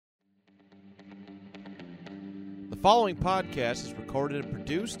following podcast is recorded and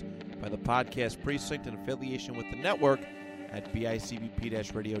produced by the Podcast Precinct in affiliation with the network at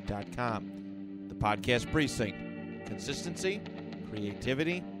bicbp-radio.com. The Podcast Precinct. Consistency,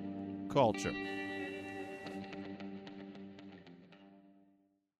 creativity, culture.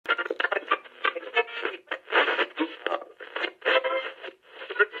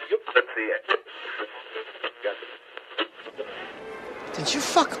 Did you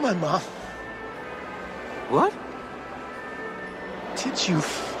fuck my mom? What? Did you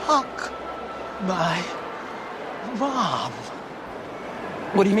fuck my mom?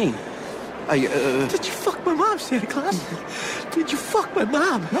 What do you mean? Did you fuck my mom, Santa Claus? Did you fuck my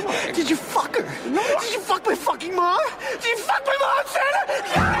mom? No. Did you fuck her? No. Did you fuck my fucking mom? Did you fuck my mom, Santa?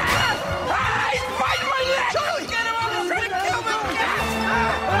 Ah! He's biting my leg! Charlie! Get him on! He's trying to kill me!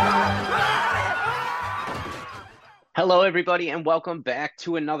 Hello, everybody, and welcome back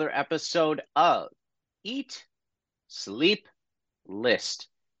to another episode of Eat, Sleep, List,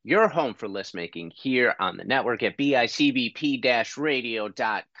 your home for list making here on the network at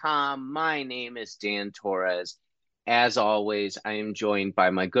bicbp-radio.com. My name is Dan Torres. As always, I am joined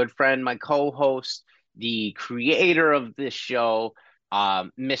by my good friend, my co-host, the creator of this show,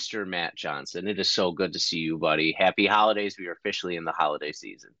 Mr. Matt Johnson. It is so good to see you, buddy. Happy holidays. We are officially in the holiday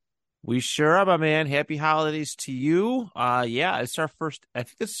season. We sure are, my man. Happy holidays to you. It's our first, I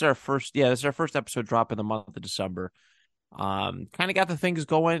think this is our first episode drop in the month of December. Kind of got the things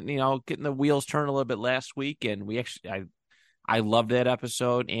going, getting the wheels turned a little bit last week. And I loved that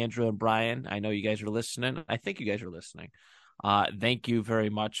episode. Andrew and Brian, I know you guys are listening. I think you guys are listening. Thank you very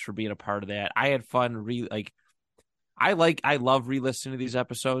much for being a part of that. I had fun. I love re-listening to these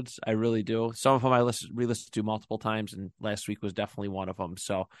episodes. I really do. Some of them I re-listened to multiple times, and last week was definitely one of them.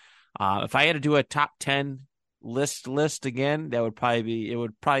 So, if I had to do a top 10 list again, it would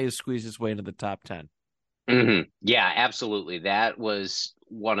probably squeeze its way into the top 10. Mm-hmm. Yeah, absolutely. That was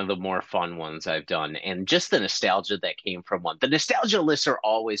one of the more fun ones I've done. And just the nostalgia that came from one. The nostalgia lists are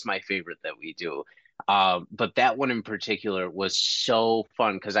always my favorite that we do. But that one in particular was so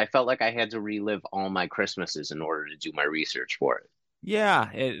fun because I felt like I had to relive all my Christmases in order to do my research for it. Yeah,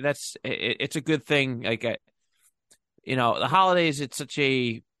 it's a good thing. Like, the holidays, it's such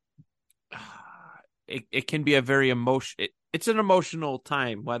a... It can be a very it's an emotional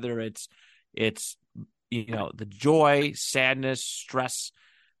time, whether it's the joy, sadness, stress.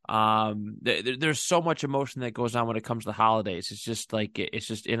 There's so much emotion that goes on when it comes to the holidays. It's just like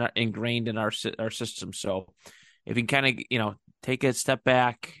ingrained in our system. So if you can kind of take a step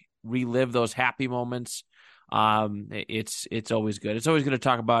back, relive those happy moments, it's always good. It's always good to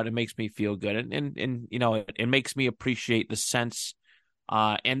talk about. It makes me feel good, and it makes me appreciate the sense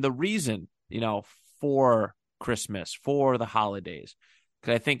and the reason for Christmas, for the holidays.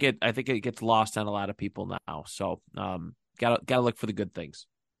 Because I think it gets lost on a lot of people now. So gotta look for the good things.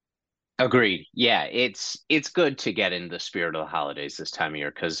 Agreed. Yeah, it's good to get in the spirit of the holidays this time of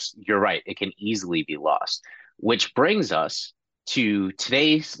year because you're right, it can easily be lost. Which brings us to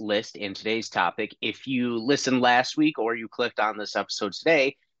today's list and today's topic. If you listened last week or you clicked on this episode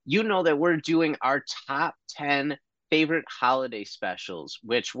today, you know that we're doing our top 10 favorite holiday specials,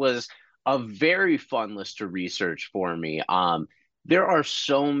 which was a very fun list to research for me. There are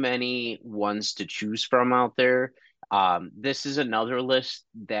so many ones to choose from out there. This is another list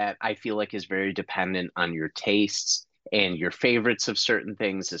that I feel like is very dependent on your tastes and your favorites of certain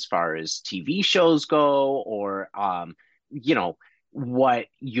things as far as TV shows go, or, what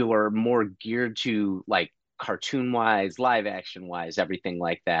you're more geared to, like cartoon wise, live action wise, everything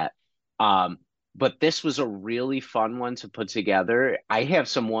like that. But this was a really fun one to put together. I have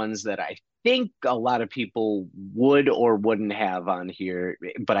some ones that I think a lot of people would or wouldn't have on here,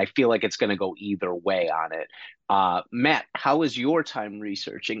 but I feel like it's going to go either way on it. Matt, how was your time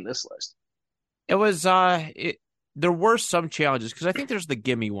researching this list? It was there were some challenges because I think there's the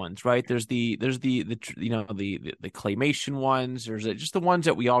gimme ones, right? There's the claymation ones. There's just the ones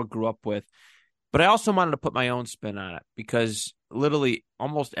that we all grew up with. But I also wanted to put my own spin on it because literally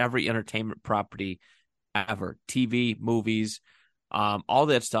almost every entertainment property ever, TV, movies, all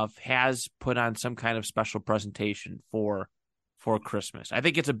that stuff has put on some kind of special presentation for Christmas. I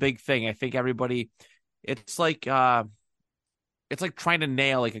think it's a big thing. I think everybody, it's like trying to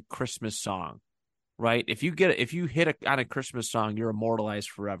nail like a Christmas song, right? If you hit on a Christmas song, you're immortalized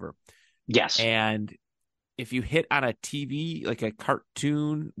forever. Yes. And if you hit on a TV, like a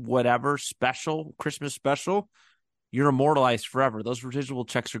cartoon, whatever special, Christmas special, you're immortalized forever. Those residual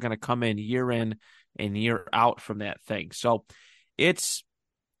checks are going to come in and year out from that thing. So I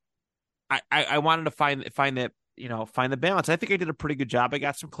wanted to find that, find the balance. I think I did a pretty good job. I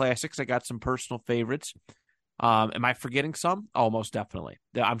got some classics. I got some personal favorites. Am I forgetting some? Oh, most definitely.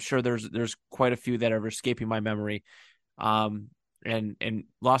 I'm sure there's quite a few that are escaping my memory. Um, and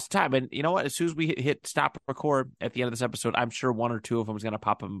lost time. And you know what? As soon as we hit stop record at the end of this episode, I'm sure one or two of them is going to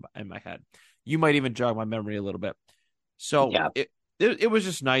pop in my head. You might even jog my memory a little bit. So Yeah. it was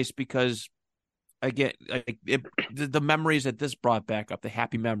just nice because again, like the memories that this brought back up, the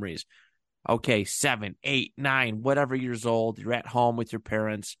happy memories. Okay, 7, 8, 9, whatever years old, you're at home with your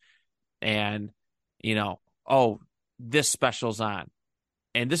parents, and oh, this special's on.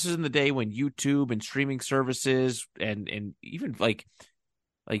 And this is in the day when YouTube and streaming services and even like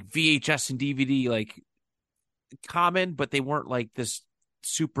VHS and DVD like common, but they weren't like this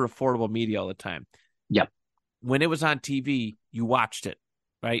super affordable media all the time. Yep. When it was on TV, you watched it,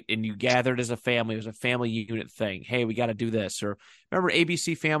 right? And you gathered as a family. It was a family unit thing. Hey, we got to do this. Or remember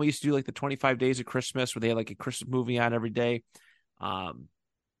ABC Family used to do like the 25 Days of Christmas where they had like a Christmas movie on every day. A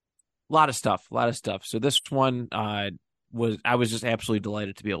lot of stuff. So this one I was just absolutely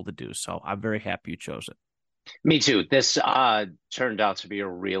delighted to be able to do. So I'm very happy you chose it. Me too. This turned out to be a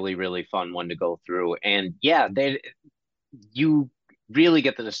really, really fun one to go through. And yeah, you really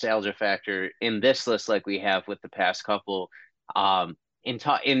get the nostalgia factor in this list like we have with the past couple. In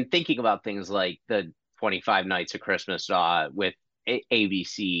thinking about things like the 25 Nights of Christmas with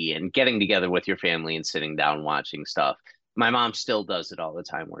ABC and getting together with your family and sitting down watching stuff. My mom still does it all the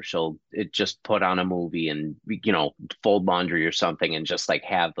time where she'll just put on a movie and fold laundry or something and just like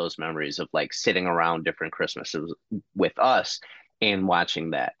have those memories of like sitting around different Christmases with us and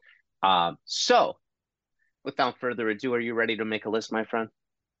watching that. So without further ado, are you ready to make a list, my friend?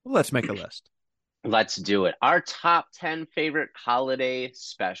 Well, let's make a list. Let's do it. Our top 10 favorite holiday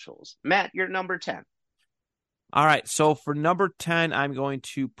specials. Matt, you're number 10. All right. So for number 10, I'm going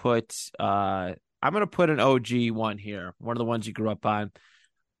to put an OG one here. One of the ones you grew up on.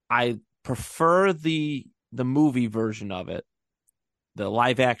 I prefer the movie version of it, the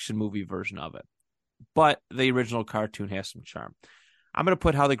live action movie version of it. But the original cartoon has some charm. I'm going to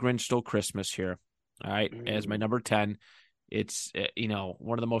put How the Grinch Stole Christmas here. All right, as my number 10. It's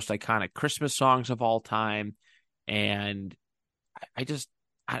one of the most iconic Christmas songs of all time, and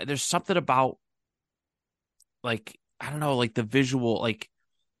there's something about like I don't know, like the visual, like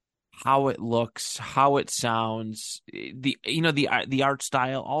how it looks, how it sounds, the art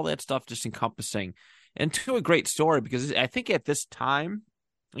style, all that stuff just encompassing, and to a great story because I think at this time,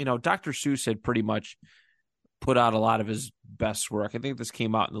 Dr. Seuss had pretty much put out a lot of his best work. I think this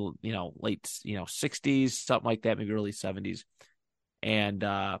came out in the late 60s, something like that, maybe early 70s. And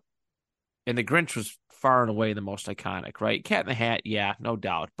the Grinch was far and away the most iconic, right? Cat in the Hat, yeah, no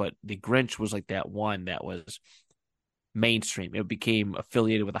doubt, but the Grinch was like that one that was mainstream. It became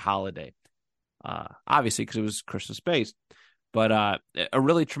affiliated with a holiday. Obviously because it was Christmas based. But a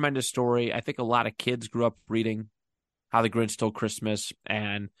really tremendous story. I think a lot of kids grew up reading How the Grinch Stole Christmas,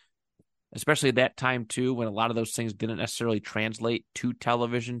 and especially at that time, too, when a lot of those things didn't necessarily translate to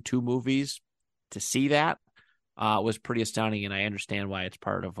television, to movies, to see that was pretty astounding, and I understand why it's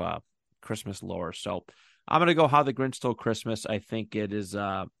part of Christmas lore. So I'm going to go How the Grinch Stole Christmas. I think it is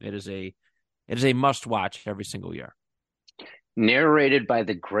a must-watch every single year. Narrated by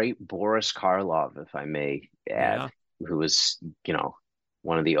the great Boris Karloff, if I may add, who was,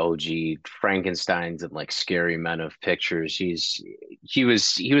 one of the OG Frankensteins and like scary men of pictures. He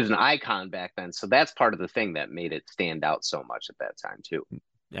was an icon back then. So that's part of the thing that made it stand out so much at that time too.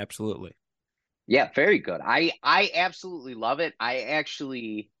 Absolutely. Yeah, very good. I absolutely love it. I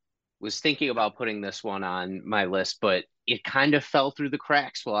actually was thinking about putting this one on my list, but it kind of fell through the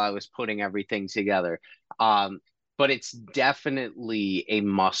cracks while I was putting everything together. But it's definitely a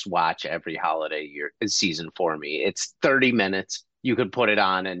must watch every holiday season for me. It's 30 minutes. You could put it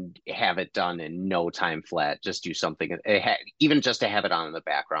on and have it done in no time flat. Just do something, even just to have it on in the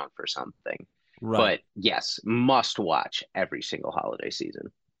background for something. Right. But yes, must watch every single holiday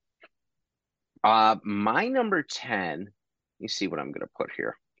season. My number 10, let me see what I'm going to put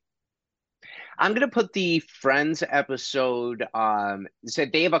here. I'm going to put the Friends episode. So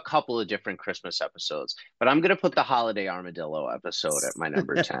they have a couple of different Christmas episodes, but I'm going to put the Holiday Armadillo episode at my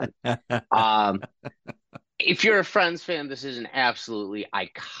number 10. If you're a Friends fan, this is an absolutely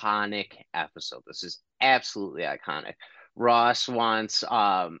iconic episode. This is absolutely iconic. Ross wants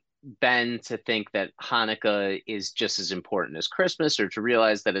Ben to think that Hanukkah is just as important as Christmas, or to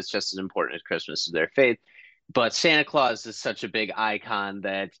realize that it's just as important as Christmas to their faith. But Santa Claus is such a big icon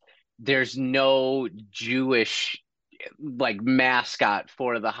that there's no Jewish like mascot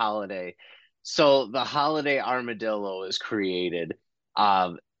for the holiday. So the Holiday Armadillo is created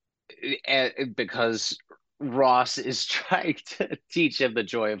because Ross is trying to teach him the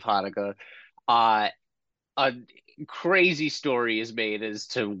joy of Hanukkah. a crazy story is made as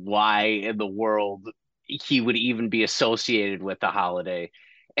to why in the world he would even be associated with the holiday.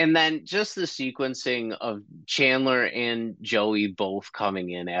 And then just the sequencing of Chandler and Joey both coming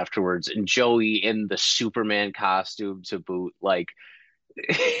in afterwards, and Joey in the Superman costume to boot, like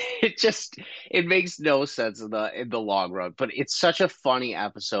it makes no sense in the long run. But it's such a funny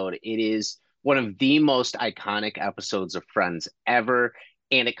episode. It is one of the most iconic episodes of Friends ever,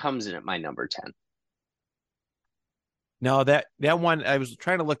 and it comes in at my number 10. No, that one I was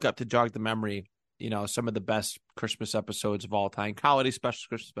trying to look up to jog the memory. Some of the best Christmas episodes of all time, holiday specials,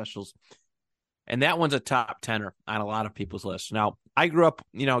 Christmas specials, and that one's a top tenner on a lot of people's lists. Now, I grew up,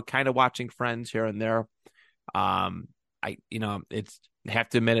 kind of watching Friends here and there. It's have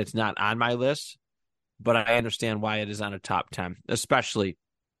to admit it's not on my list, but I understand why it is on a top 10, especially,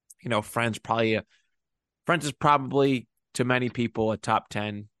 Friends is probably to many people a top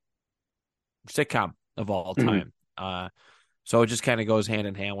 10 sitcom of all time. So it just kind of goes hand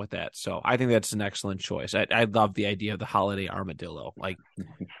in hand with that. So I think that's an excellent choice. I love the idea of the holiday armadillo. Like,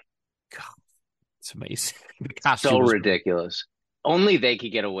 God, it's amazing. So ridiculous. Only they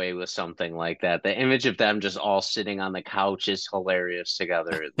could get away with something like that. The image of them just all sitting on the couch is hilarious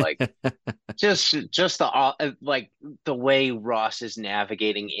together. Like just like the way Ross is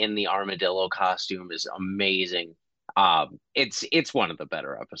navigating in the armadillo costume is amazing. It's one of the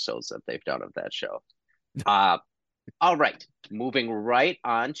better episodes that they've done of that show. All right, moving right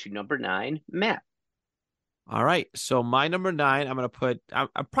on to number 9, Matt. All right, so my number 9, I'm gonna put. I'm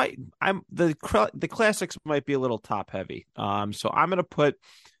the classics might be a little top heavy. So I'm gonna put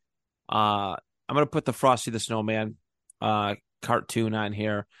the Frosty the Snowman cartoon on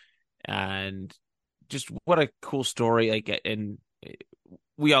here, and just what a cool story. Like, and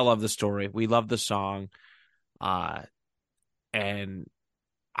we all love the story. We love the song, and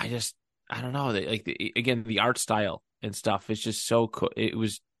I don't know, like again, the art style and stuff is just so cool. It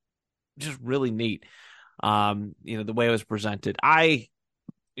was just really neat. The way it was presented.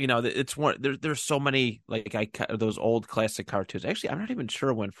 It's one there's so many like those old classic cartoons. Actually, I'm not even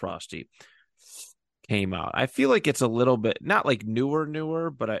sure when Frosty came out. I feel like it's a little bit not like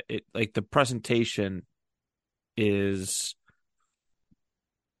newer, but it like the presentation is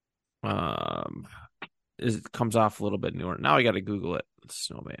it comes off a little bit newer. Now I got to Google it.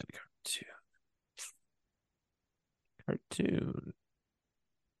 Snowman cartoon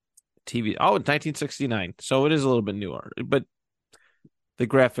TV. Oh, 1969. So it is a little bit newer, but the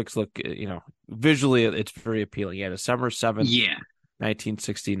graphics look, visually it's very appealing. Yeah, December 7th,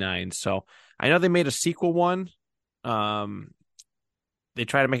 1969. So I know they made a sequel one. They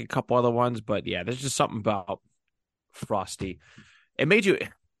try to make a couple other ones, but yeah, there's just something about Frosty. It made you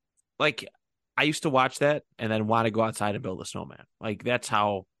like, I used to watch that and then want to go outside and build a snowman. Like, that's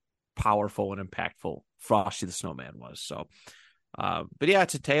how powerful and impactful Frosty the Snowman was. So, but yeah,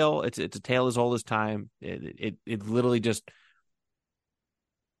 it's a tale. It's a tale as old as time. It literally just,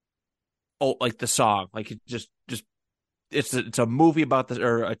 like the song, like it just it's a movie about this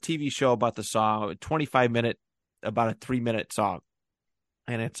or a TV show about the song, 25-minute, about a 3-minute song,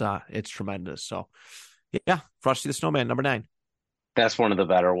 and it's tremendous. So yeah, Frosty the Snowman, number 9. That's one of the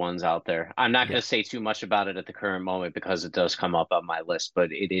better ones out there. I'm not going to say too much about it at the current moment because it does come up on my list,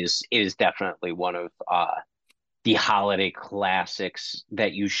 but it is definitely one of the holiday classics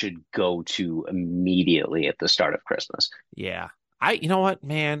that you should go to immediately at the start of Christmas. Yeah. You know what,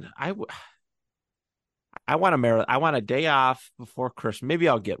 man? I want I want a day off before Christmas. Maybe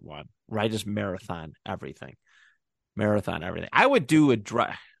I'll get one where I just marathon everything. I would do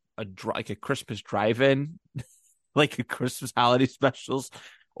like a Christmas drive-in, like a Christmas holiday specials,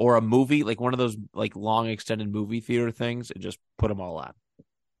 or a movie, like one of those like long extended movie theater things, and just put them all on.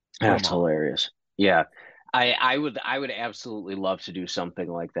 That's hilarious. Yeah. I would absolutely love to do something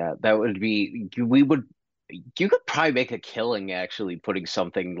like that. That would be you could probably make a killing actually putting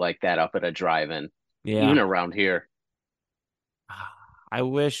something like that up at a drive-in, even around here. I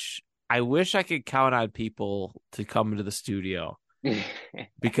wish I could count on people to come into the studio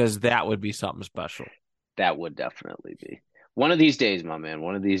because that would be something special. That would definitely be. One of these days, my man.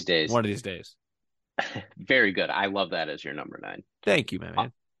 One of these days. One of these days. Very good. I love that as your number 9. Thank you, my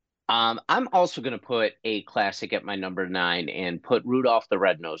man. I'm also going to put a classic at my number 9 and put Rudolph the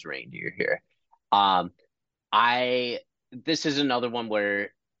Red-Nosed Reindeer here. This is another one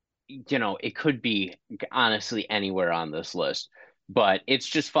where, it could be honestly anywhere on this list, but it's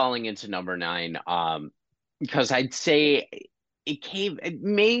just falling into number 9. Because I'd say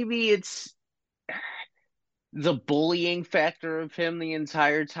maybe it's the bullying factor of him the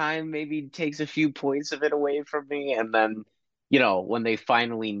entire time maybe takes a few points of it away from me, and then when they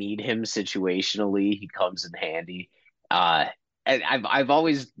finally need him situationally, he comes in handy. Uh, and I've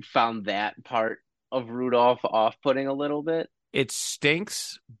always found that part of Rudolph off-putting a little bit. It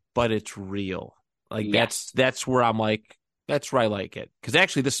stinks, but it's real. Like Yes. that's where I'm like, that's where I like it. Because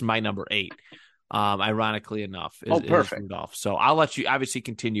actually, this is my number 8. Ironically enough, is Perfect. Rudolph. So I'll let you obviously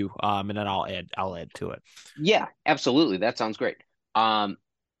continue, and then I'll add to it. Yeah, absolutely. That sounds great. Um,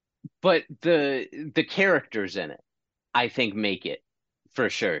 but the characters in it, I think, make it for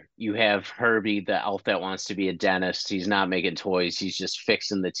sure. You have Herbie, the elf that wants to be a dentist. He's not making toys. He's just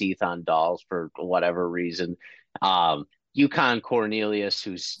fixing the teeth on dolls for whatever reason. Yukon Cornelius,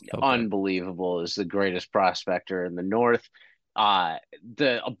 who's So good. unbelievable, is the greatest prospector in the North.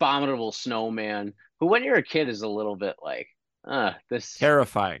 The abominable snowman, who when you're a kid is a little bit like, this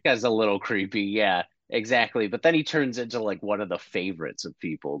Terrifying. guy's a little creepy. Yeah, exactly. But then he turns into like one of the favorites of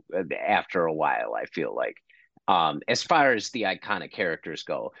people after a while, I feel like. As far as the iconic characters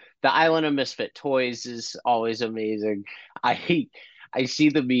go, the Island of Misfit Toys is always amazing. I I see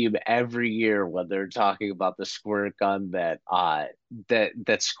the meme every year when they're talking about the squirt gun that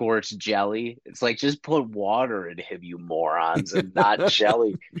squirts jelly. It's like just put water in him, you morons, and not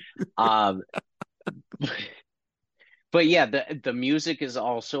jelly. Um, but yeah, the music is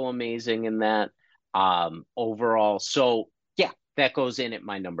also amazing in that. Overall, so yeah, that goes in at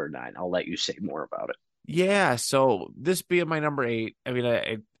my number 9. I'll let you say more about it. Yeah. So this being my number 8, I mean,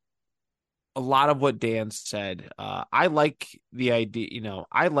 a lot of what Dan said. I like the idea.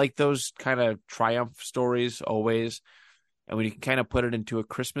 I like those kind of triumph stories always, and when you can kind of put it into a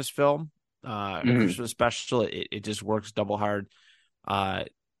Christmas film, a Mhm. Christmas special, it just works double hard. Uh,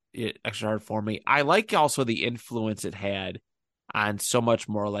 extra hard for me. I like also the influence it had on so much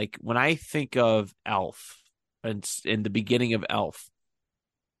more. Like when I think of Elf and in the beginning of Elf,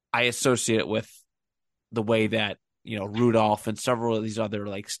 I associate it with the way that Rudolph and several of these other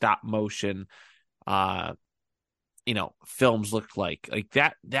like stop motion uh films looked like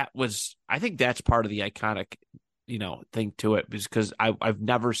that was, I think that's part of the iconic thing to it, because I've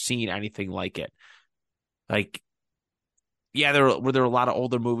never seen anything like it. Like, yeah, there a lot of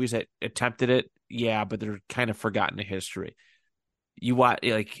older movies that attempted it, yeah, but they're kind of forgotten to history. You watch,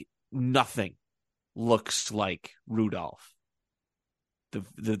 like, nothing looks like Rudolph,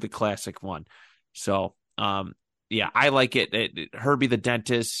 the classic one. So yeah, I like it. Herbie the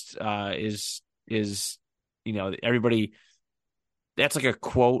dentist is everybody, that's like a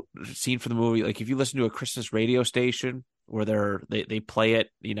quote scene from the movie. Like if you listen to a Christmas radio station where they play it,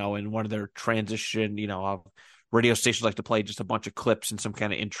 in one of their transition, radio stations like to play just a bunch of clips in some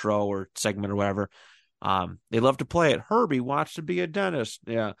kind of intro or segment or whatever. They love to play it. Herbie wants to be a dentist.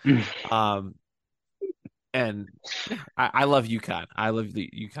 Yeah. Um, and yeah, I love UConn. I love the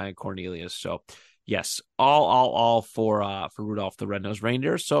UConn Cornelius. So yes, all for Rudolph the Red-Nosed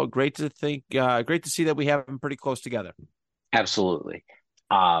Reindeer. So great to great to see that we have them pretty close together. Absolutely.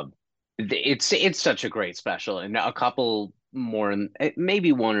 Um, it's such a great special, and a couple more,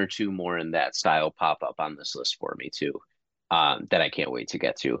 maybe one or two more in that style pop up on this list for me too. That I can't wait to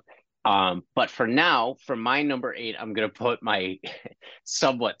get to. But for now, for my number 8, I'm gonna put my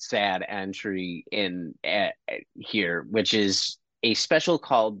somewhat sad entry in here, which is a special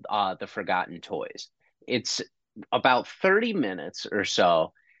called The Forgotten Toys. It's about 30 minutes or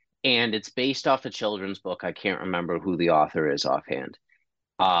so, and it's based off a children's book. I can't remember who the author is offhand.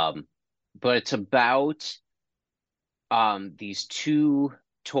 Um, but it's about these two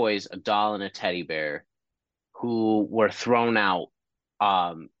toys, a doll and a teddy bear, who were thrown out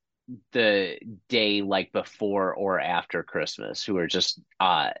um the day like before or after Christmas, who are just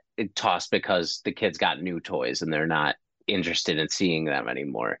tossed because the kids got new toys and they're not interested in seeing them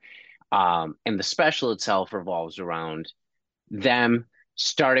anymore. And the special itself revolves around them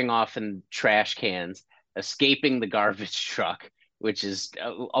starting off in trash cans, escaping the garbage truck, which is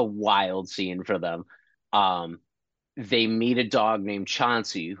a wild scene for them. Um, they meet a dog named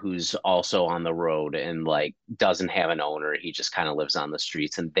Chauncey who's also on the road and like doesn't have an owner. He just kind of lives on the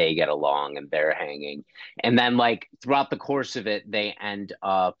streets, and they get along and they're hanging. And then like throughout the course of it, they end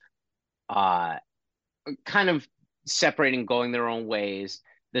up uh kind of separating, going their own ways.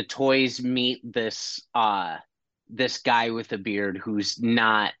 The toys meet this guy with a beard who's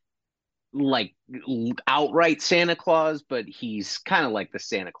not like outright Santa Claus, but he's kind of like the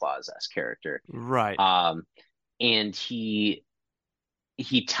Santa Claus-esque character. Right. And he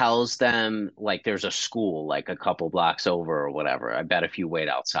tells them like there's a school like a couple blocks over or whatever. I bet if you wait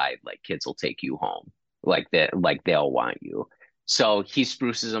outside, like kids will take you home. Like that, like they'll want you. So he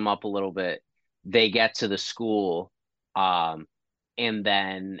spruces them up a little bit. They get to the school, and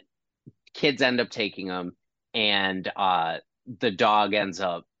then kids end up taking them, and the dog ends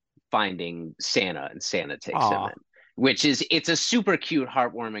up finding Santa and Santa takes him Aw, in, which is it's a super cute,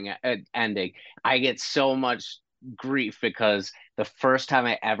 heartwarming ending. I get so much grief because the first time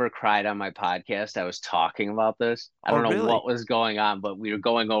I ever cried on my podcast, I was talking about this. I oh, don't know what really? was going on, but we were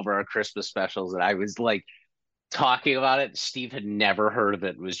going over our Christmas specials, and I was like talking about it. Steve had never heard of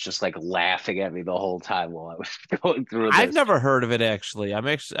it, was just like laughing at me the whole time while I was going through I've this. never heard of it actually.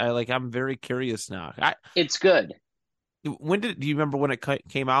 I'm very curious now. It's good. Do you remember when it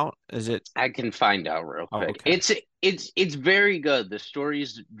came out? Is it? I can find out real Oh, quick. okay. It's very good. The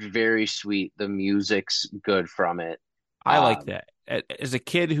story's very sweet. The music's good from it. I like Um, that. As a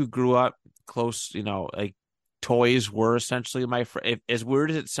kid who grew up close, like toys were essentially as weird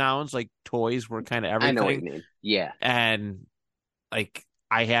as it sounds, like toys were kind of I know what you everything. mean. Yeah. And like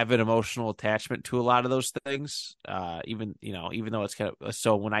I have an emotional attachment to a lot of those things. Even though it's kind of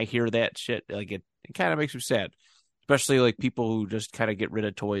so when I hear that shit, like it kind of makes me sad, especially like people who just kind of get rid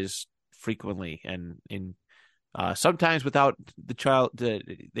of toys frequently and sometimes without the child,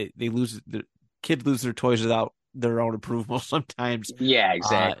 they lose the kid lose their toys without their own approval sometimes, Yeah,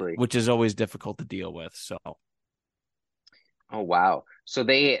 exactly. which is always difficult to deal with. So, Oh wow. So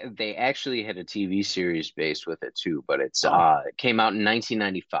they actually had a TV series based with it too, but oh, it came out in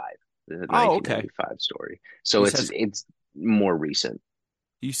 1995. The okay. 1995 story. So You it's said it's more recent.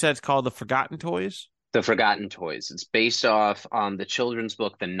 you said it's called The Forgotten Toys. The Forgotten Toys. It's based off on the children's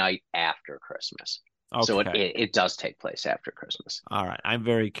book The Night After Christmas. So it, Okay. it, it does take place after Christmas. All right. I'm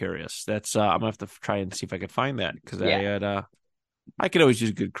very curious. That's I'm gonna have to try and see if I can find that because Yeah. I could always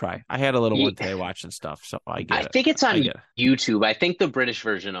use a good cry. I had a little one Ye- today watching stuff, so I I get it. think it's I on get it. YouTube. I think the British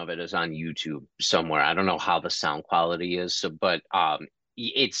version of it is on YouTube somewhere. I don't know how the sound quality is, but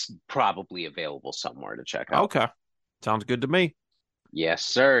it's probably available somewhere to check out. Okay. Sounds good to me. Yes,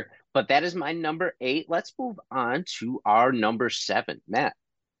 sir. But that is my number 8. Let's move on to our number 7, Matt.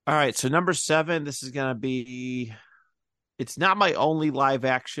 All right, so number 7, this is gonna be it's not my only live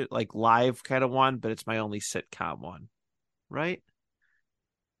action, like live kind of one, but it's my only sitcom one. Right?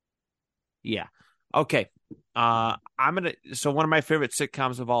 Yeah. Okay. So one of my favorite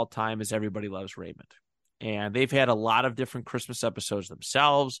sitcoms of all time is Everybody Loves Raymond. And they've had a lot of different Christmas episodes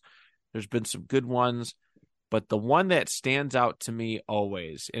themselves. There's been some good ones, but the one that stands out to me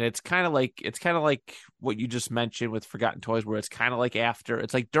always, and it's kind of like what you just mentioned with Forgotten Toys, where it's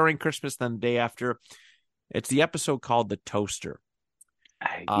like during Christmas, then the day after. It's the episode called The Toaster.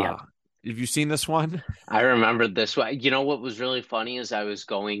 Yeah, Have you seen this one? I remembered this one. You know what was really funny is I was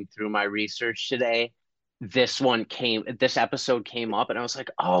going through my research today. This episode came up, and I was like,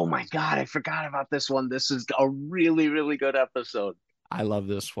 oh my God, I forgot about this one. This is a really, really good episode. I love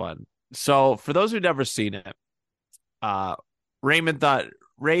this one. So for those who've never seen it, uh, Raymond thought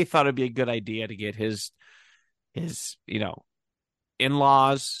Ray thought it'd be a good idea to get his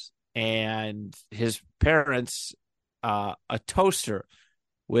in-laws and his parents a toaster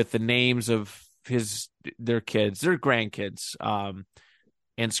with the names of their grandkids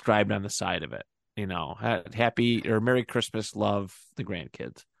inscribed on the side of it. Happy or Merry Christmas, love the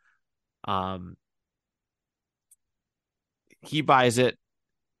grandkids. He buys it.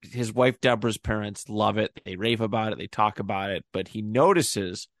 His wife Deborah's parents love it. They rave about it. They talk about it. But he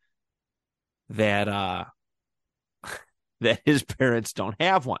notices that that his parents don't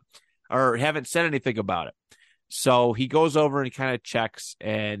have one or haven't said anything about it. So he goes over and he kind of checks,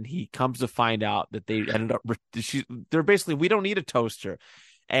 and he comes to find out that they ended up. They're basically, we don't need a toaster,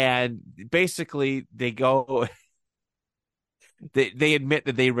 and basically they go. They admit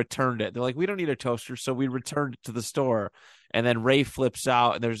that they returned it. They're like, we don't need a toaster, so we returned it to the store. And then Ray flips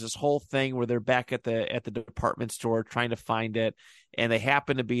out, and there's this whole thing where they're back at the department store trying to find it, and they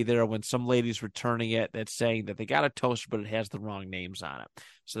happen to be there when some lady's returning it that's saying that they got a toaster, but it has the wrong names on it.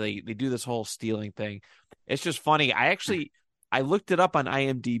 So they do this whole stealing thing. It's just funny. I looked it up on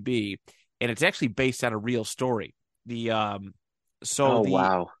IMDb, and it's actually based on a real story. Wow.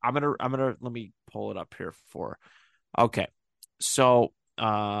 I'm gonna let me pull it up here for. Okay. So,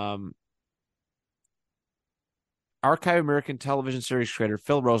 Archive American television series creator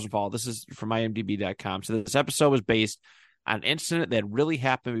Phil Rosenthal, this is from IMDb.com. So this episode was based on an incident that really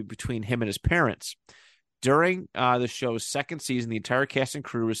happened between him and his parents. During the show's second season, the entire cast and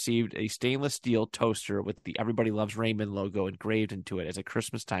crew received a stainless steel toaster with the Everybody Loves Raymond logo engraved into it as a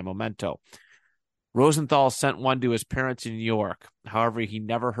Christmas time memento. Rosenthal sent one to his parents in New York. However, he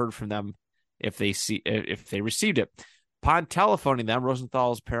never heard from them if they received it. Upon telephoning them,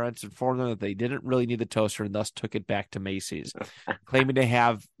 Rosenthal's parents informed them that they didn't really need the toaster and thus took it back to Macy's, claiming to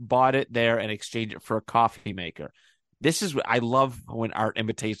have bought it there and exchanged it for a coffee maker. I love when art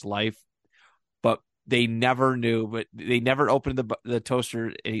imitates life, but they never knew, but they never opened the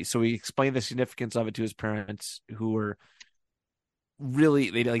toaster. So he explained the significance of it to his parents, who were really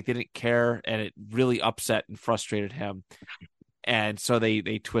they didn't care, and it really upset and frustrated him. And so they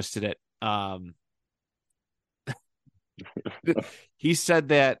twisted it. He said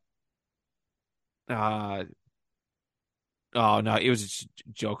that. Oh no, it was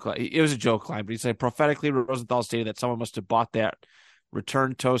a joke. It was a joke line, but he said prophetically Rosenthal stated that someone must have bought that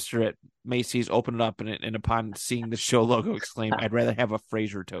return toaster at Macy's, opened it up, and upon seeing the show logo, exclaimed, "I'd rather have a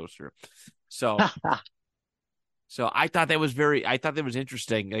Fraser toaster." So, I thought that was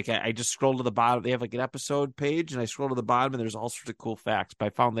interesting. Like I just scrolled to the bottom. They have like an episode page, and I scrolled to the bottom, and there's all sorts of cool facts. But I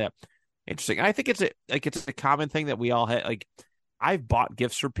found that interesting. And I think it's a common thing that we all had. Like I've bought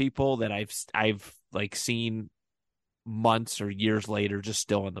gifts for people that I've like seen months or years later, just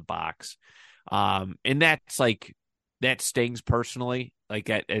still in the box. And that's like, that stings personally.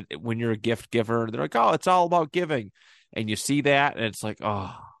 Like when you're a gift giver, they're like, oh, it's all about giving. And you see that and it's like,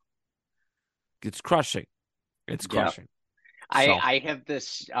 oh, it's crushing. It's crushing. Yeah. I have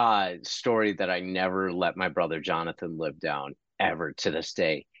this story that I never let my brother Jonathan live down ever to this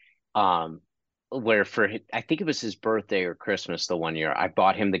day. Where I think it was his birthday or Christmas the one year, I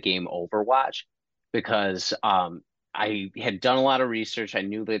bought him the game Overwatch because I had done a lot of research. I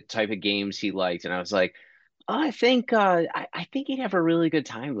knew the type of games he liked, and I was like, oh, I think he'd have a really good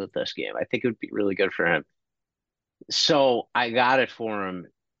time with this game. I think it would be really good for him. So I got it for him,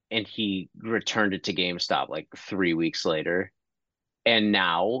 and he returned it to GameStop like 3 weeks later. And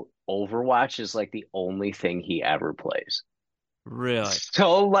now Overwatch is like the only thing he ever plays. Really?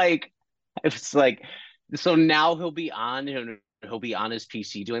 So like, it's like, so now he'll be on his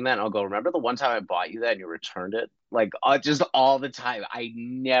PC doing that, and I'll go, remember the one time I bought you that and you returned it? Like, just all the time. I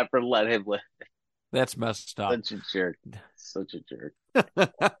never let him live. That's messed up. Such a jerk. Such a jerk.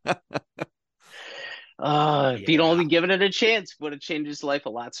 If he'd only given it a chance, would have changed his life a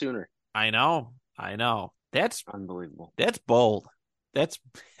lot sooner. I know. That's unbelievable. That's bold. That's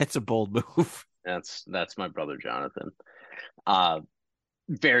a bold move. That's my brother Jonathan.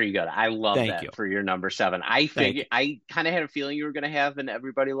 Very good. I love that for your number 7. I kind of had a feeling you were going to have an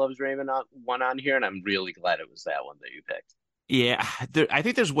Everybody Loves Raymond one on here, and I'm really glad it was that one that you picked. Yeah, I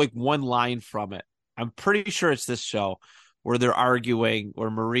think there's like one line from it. I'm pretty sure it's this show where they're arguing,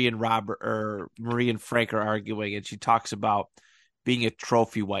 or Marie and Frank are arguing, and she talks about being a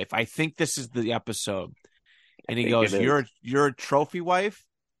trophy wife. I think this is the episode. And he goes, "You're a trophy wife?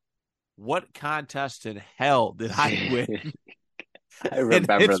 What contest in hell did I win?" I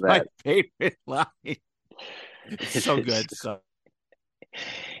remember it's that. My favorite line. It's so good. So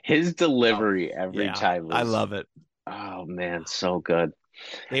his delivery every time was, I love it. Oh man, so good.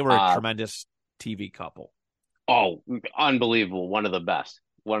 They were a tremendous TV couple. Oh, unbelievable. One of the best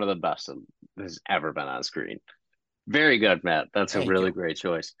that has ever been on screen. Very good, Matt. That's a really great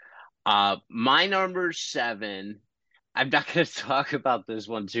choice. My number 7, I'm not going to talk about this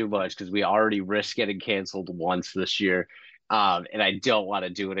one too much because we already risked getting canceled once this year. And I don't want to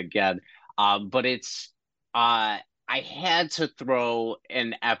do it again. But it's, I had to throw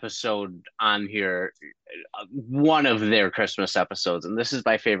an episode on here, one of their Christmas episodes, and this is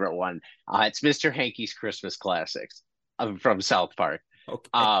my favorite one. It's Mr. Hanky's Christmas Classics from South Park.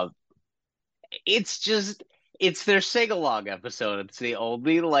 Okay. It's their sing-along episode. It's the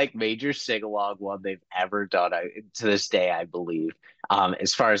only like major sing-along one they've ever done to this day, I believe,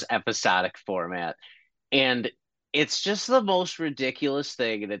 as far as episodic format. And it's just the most ridiculous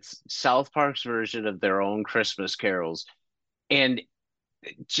thing, and it's South Park's version of their own Christmas carols. And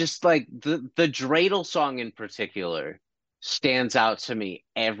just like the dreidel song in particular stands out to me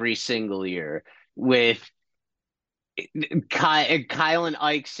every single year, with Kyle and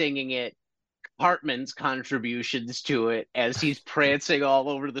Ike singing it, Hartman's contributions to it as he's prancing all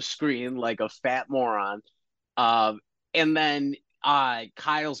over the screen like a fat moron. And then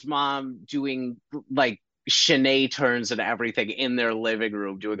Kyle's mom doing like Shanae turns and everything in their living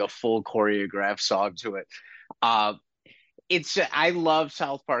room, doing a full choreographed song to it. I love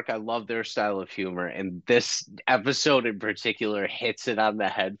South Park. I love their style of humor, and this episode in particular hits it on the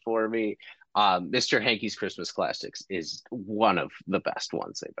head for me. Mr. Hanky's Christmas Classics is one of the best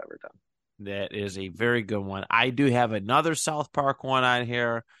ones they've ever done. That is a very good one. I do have another South Park one on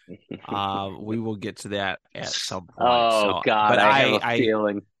here. We will get to that at some point. Oh God, but I have a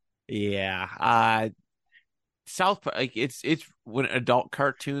feeling. Yeah, South Park. Like it's when adult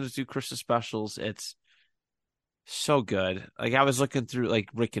cartoons do Christmas specials, it's so good. Like I was looking through, like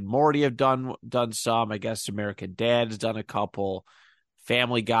Rick and Morty have done some. I guess American Dad has done a couple.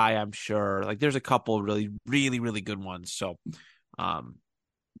 Family Guy, I'm sure. Like there's a couple really, really, really good ones.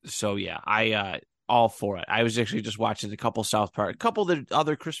 So, yeah, I all for it. I was actually just watching a couple South Park, a couple of the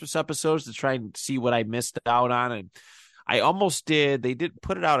other Christmas episodes to try and see what I missed out on, and I almost did. They did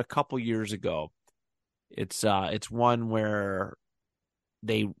put it out a couple years ago. It's one where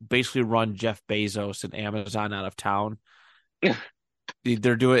they basically run Jeff Bezos and Amazon out of town.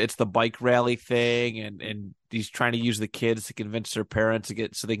 They're doing it's the bike rally thing, and he's trying to use the kids to convince their parents to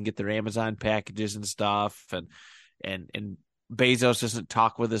get so they can get their Amazon packages and stuff, and Bezos doesn't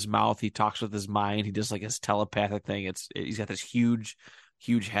talk with his mouth; he talks with his mind. He does like his telepathic thing. He's got this huge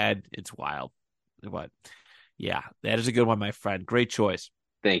head. It's wild, but yeah, that is a good one, my friend. Great choice.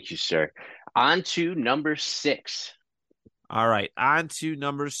 Thank you, sir. On to number 6. All right, on to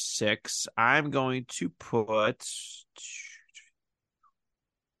number 6. I'm going to put.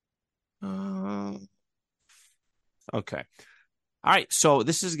 Okay. All right, so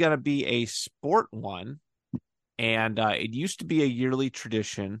this is going to be a sport one, and it used to be a yearly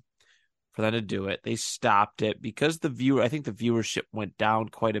tradition for them to do it. They stopped it because I think the viewership went down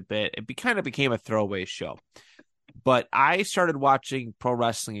quite a bit. It kind of became a throwaway show. But I started watching pro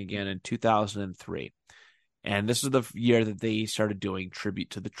wrestling again in 2003, and this is the year that they started doing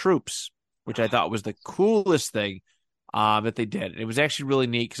Tribute to the Troops, which I thought was the coolest thing that they did. And it was actually really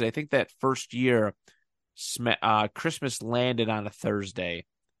neat because I think that first year, Christmas landed on a Thursday,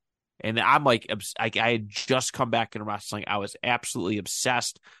 and I'm like, I had just come back in wrestling. I was absolutely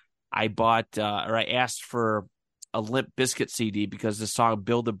obsessed. I bought or I asked for a Limp Bizkit CD because the song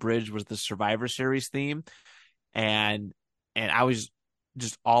 "Build a Bridge" was the Survivor Series theme, and I was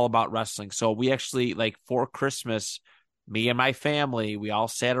just all about wrestling. So we actually, like, for Christmas, me and my family, we all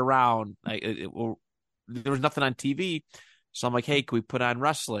sat around. There was nothing on TV, so I'm like, hey, can we put on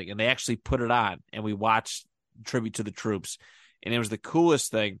wrestling? And they actually put it on, and we watched Tribute to the Troops, and it was the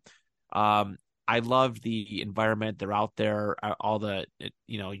coolest thing. I loved the environment. They're out there, all the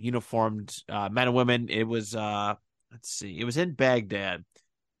uniformed men and women. It was it was in Baghdad,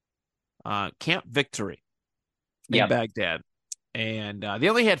 Camp Victory in Baghdad, and they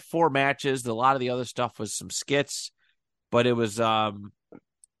only had 4 matches. A lot of the other stuff was some skits, but it was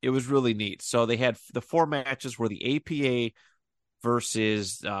really neat. So they had the 4 matches were the APA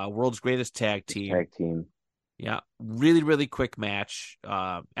versus World's Greatest Tag Team. Yeah, really, really quick match.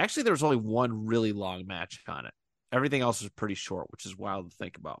 Actually, there was only one really long match on it. Everything else was pretty short, which is wild to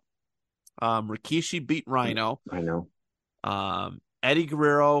think about. Rikishi beat Rhino. I know. Eddie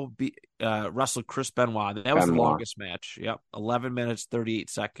Guerrero wrestled Chris Benoit. That was the longest match. Yep, 11 minutes, 38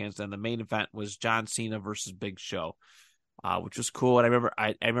 seconds. And the main event was John Cena versus Big Show, which was cool. And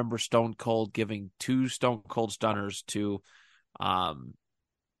I remember Stone Cold giving 2 Stone Cold Stunners to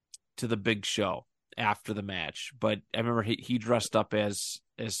the Big Show after the match. But I remember he dressed up as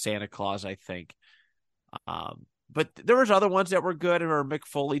Santa Claus, I think. But there was other ones that were good. I remember Mick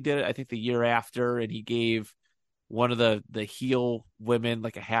Foley did it, I think, the year after, and he gave one of the heel women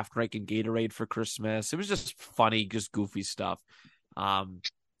like a half-drinking Gatorade for Christmas. It was just funny, just goofy stuff.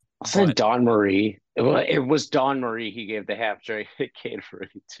 Also, Dawn Marie. It was Dawn Marie he gave the half-drink Gatorade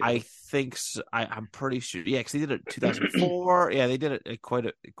to. I think so. I'm pretty sure. Yeah, because they did it in 2004. Yeah, they did it quite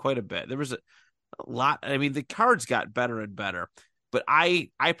a bit. There was a lot. I mean, the cards got better and better, but I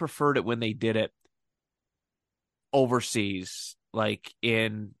preferred it when they did it overseas, like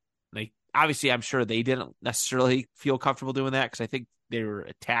obviously I'm sure they didn't necessarily feel comfortable doing that because I think they were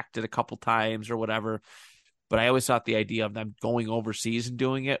attacked it a couple times or whatever. But I always thought the idea of them going overseas and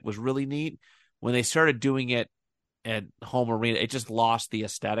doing it was really neat. When they started doing it at home arena, it just lost the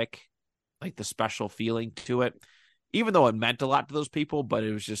aesthetic, like the special feeling to it, even though it meant a lot to those people. But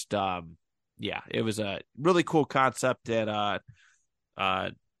it was just, it was a really cool concept that,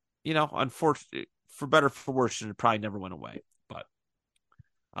 unfortunately, for better or for worse, it probably never went away.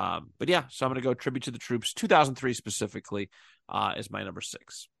 But yeah, so I'm going to go Tribute to the Troops, 2003 specifically, is my number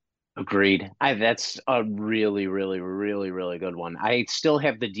 6. Agreed. That's a really, really, really, really good one. I still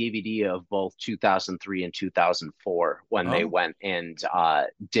have the DVD of both 2003 and 2004 when they went and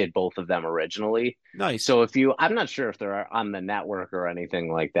did both of them originally. Nice. So I'm not sure if they're on the network or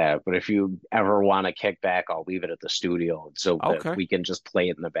anything like that, but if you ever want to kick back, I'll leave it at the studio so that we can just play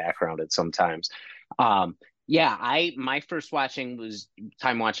it in the background at sometimes. My first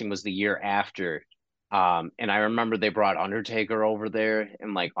time watching was the year after. And I remember they brought Undertaker over there,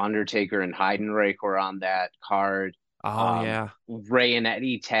 and like Undertaker and Heidenreich were on that card. Ray and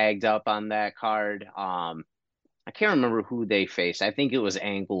Eddie tagged up on that card. I can't remember who they faced. I think it was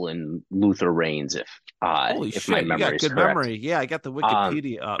Angle and Luther Reigns, if my memory is correct. You got good memory. Yeah, I got the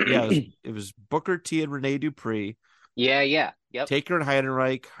Wikipedia up. Yeah, it was Booker T and Rene Dupree. Yeah. Yep. Taker and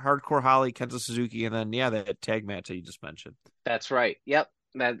Heidenreich, Hardcore Holly, Kenta Suzuki, and then that tag match that you just mentioned. That's right. Yep.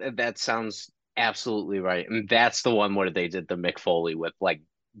 That sounds absolutely right. And that's the one where they did the Mick Foley with like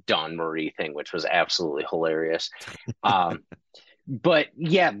Dawn Marie thing, which was absolutely hilarious. Um, but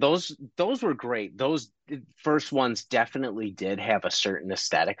yeah, those were great. Those first ones definitely did have a certain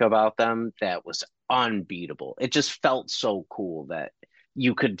aesthetic about them that was unbeatable. It just felt so cool that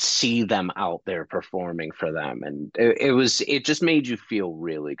you could see them out there performing for them, and it just made you feel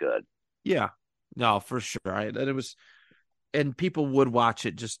really good. Yeah, no, for sure. And it was, and people would watch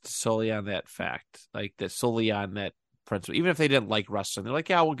it just solely on that fact, like that solely on that principle. Even if they didn't like wrestling, they're like,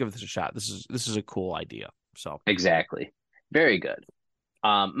 yeah, we'll give this a shot. This is a cool idea. So, Exactly. Very good.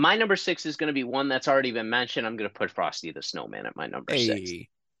 My number six is going to be one that's already been mentioned. I'm going to put Frosty the Snowman at my number six. hey,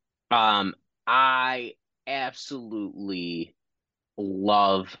 Um, I absolutely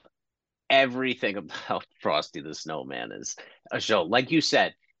love everything about Frosty the Snowman as a show. Like you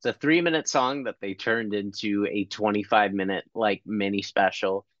said, it's a 3 minute song that they turned into a 25 minute like mini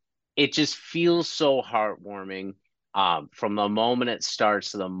special. It just feels so heartwarming. From the moment it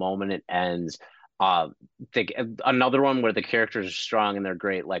starts to the moment it ends. Uh, Another one where the characters are strong and they're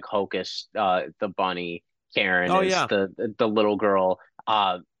great, like Hocus, the bunny, Karen oh is yeah, the little girl.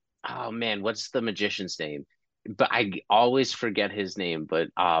 Oh man, what's the magician's name? But I always forget his name, but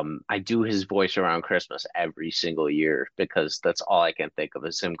I do his voice around Christmas every single year because that's all I can think of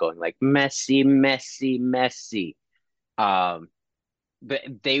is him going like messy, messy, messy. Um, but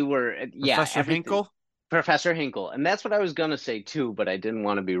they were yeah, Professor everything Hinkle. Professor Hinkle, and that's what I was gonna say too, but I didn't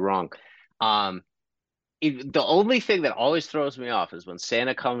want to be wrong. Um, the only thing that always throws me off is when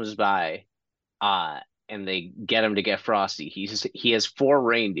Santa comes by, uh, and they get him to get Frosty. He has four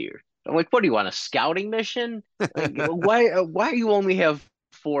reindeer. I'm like, what do you want, a scouting mission? Like, why you only have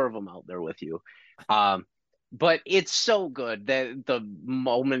four of them out there with you? Um, but it's so good that the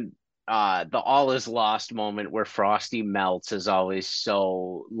moment, the all is lost moment where Frosty melts is always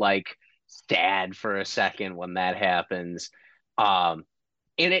so like sad for a second when that happens. Um,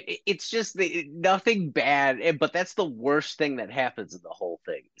 and it's just nothing bad, but that's the worst thing that happens in the whole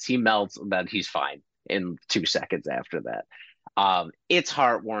thing. Is he melts and then he's fine in 2 seconds after that. It's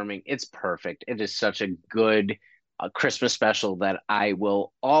heartwarming. It's perfect. It is such a good Christmas special that I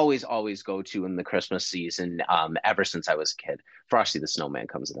will always, always go to in the Christmas season. Ever since I was a kid, Frosty the Snowman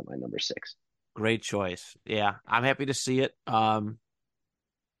comes in at my number six. Great choice. Yeah, I'm happy to see it.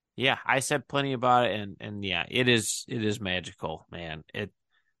 Yeah, I said plenty about it, and yeah, it is magical, man. It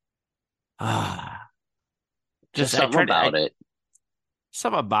ah, Just just I something try to about it.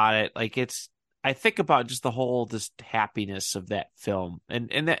 something about it. Like I think about just the whole this happiness of that film, and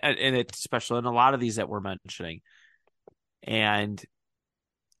it's special in a lot of these that we're mentioning, and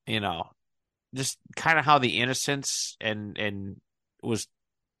you know, just kind of how the innocence and was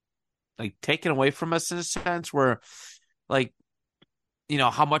like taken away from us in a sense, where like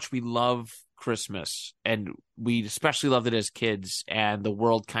how much we love Christmas and we especially loved it as kids, and the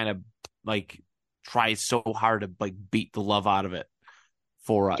world kind of like tries so hard to like beat the love out of it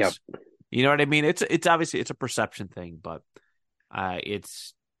for Yep. us. You know what I mean? It's obviously it's a perception thing, but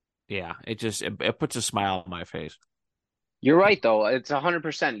it's yeah, it puts a smile on my face. You're right, though. It's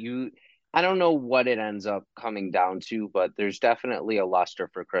 100%. I don't know what it ends up coming down to, but there's definitely a luster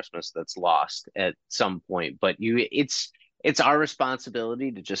for Christmas that's lost at some point. But it's our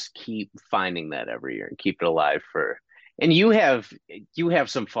responsibility to just keep finding that every year and keep it alive for. And you have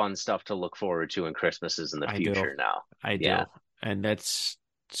some fun stuff to look forward to in Christmases in the I do, future now. I Yeah, do, and that's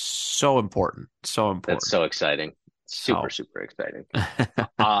so important, so that's important. so exciting. Super, So, super exciting.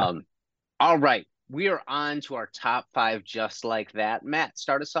 Um, all right. We are on to our top five just like that. Matt,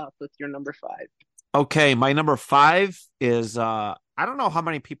 start us off with your number five. okay, my number five is I don't know how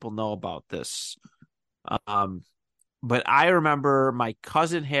many people know about this. Um, but I remember my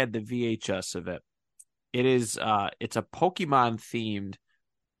cousin had the VHS of it. It's a Pokemon themed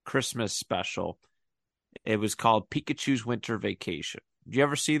Christmas special. It was called Pikachu's Winter Vacation. Did you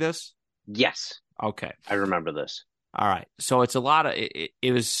ever see this? Yes, Okay. I remember this. All right. So it's a lot of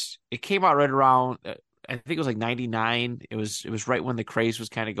it came out right around I think it was like 99. It was right when the craze was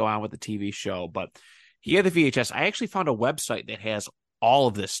kind of going on with the TV show, but he had the VHS. I actually found a website that has all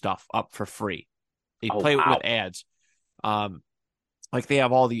of this stuff up for free. They Oh, play it with wow. ads. Um like they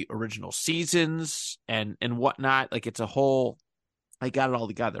have all the original seasons and whatnot. Like it's a whole I got it all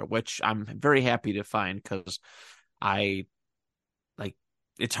together, which I'm very happy to find because I like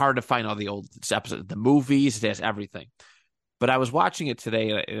it's hard to find all the old episodes, the movies, it has everything. But I was watching it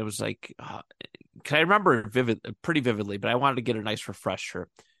today, and it was like, I remember it pretty vividly, but I wanted to get a nice refresher.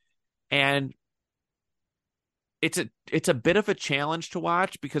 And it's a bit of a challenge to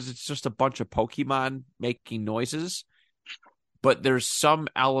watch because it's just a bunch of Pokemon making noises. but there's some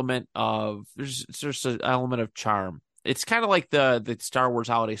element of there's an element of charm. It's kind of like the Star Wars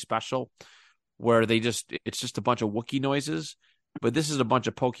Holiday Special, where it's just a bunch of Wookiee noises, but this is a bunch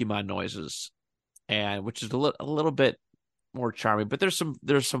of Pokemon noises, and which is a little bit more charming. But there's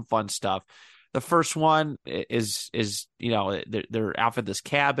some fun stuff. The first one is they're out at this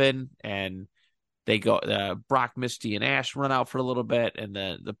cabin, and they go Brock, Misty, and Ash run out for a little bit, and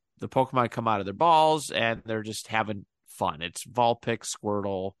the Pokemon come out of their balls, and they're just having fun. It's Vulpix,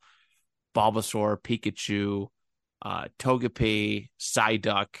 Squirtle, Bulbasaur, Pikachu, Togepi,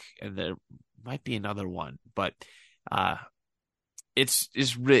 Psyduck, and there might be another one, but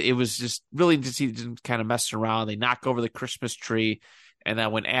it was just really to see them kind of messing around. They knock over the Christmas tree, and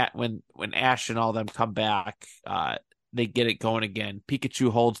then when Ash and all them come back, they get it going again. Pikachu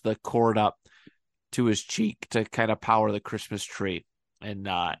holds the cord up to his cheek to kind of power the Christmas tree, and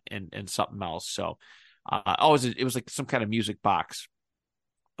something else. So, it was like some kind of music box,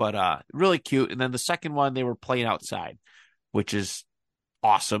 but really cute. And then the second one, they were playing outside, which is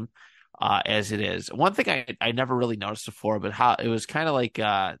awesome. As it is. One thing I never really noticed before, but how it was kind of like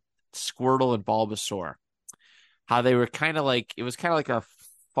Squirtle and Bulbasaur. How they were kind of like, it was kind of like a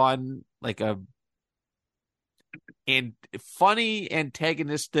fun, and funny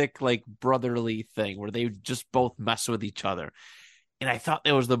antagonistic, like brotherly thing where they just both mess with each other. And I thought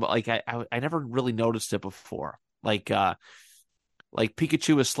there was I never really noticed it before. Like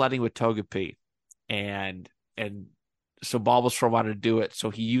Pikachu was sledding with Togepi, and so Bulbasaur wanted to do it,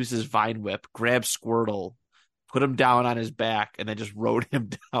 so he used his Vine Whip, grabbed Squirtle, put him down on his back, and then just rode him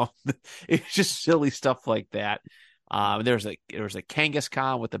down. It's just silly stuff like that. There was a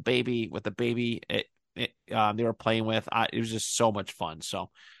Kangaskhan with the baby. They were playing with. It was just so much fun. So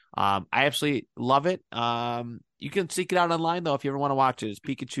I absolutely love it. You can seek it out online though if you ever want to watch it. It's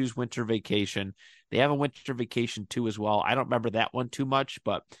Pikachu's Winter Vacation. They have a Winter Vacation 2 as well. I don't remember that one too much,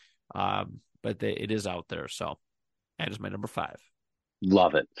 but it is out there. So. That is my number 5.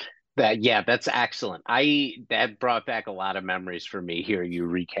 Love it. That's excellent. That brought back a lot of memories for me. Here, you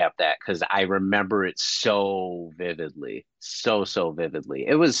recap that because I remember it so vividly, so vividly.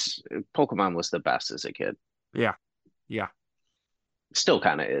 Pokemon was the best as a kid. Yeah. Still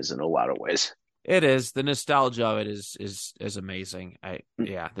kind of is in a lot of ways. It is. The nostalgia of it is amazing.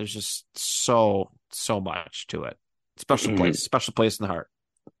 There's just so much to it. Special place in the heart.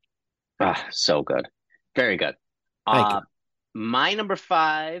 So good. Very good. Thank you. My number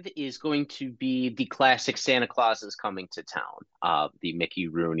 5 is going to be the classic Santa Claus is Coming to Town, the Mickey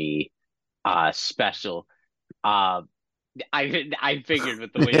Rooney special. I figured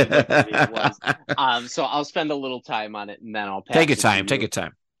with the way the movie was. So I'll spend a little time on it, and then I'll pass. Take your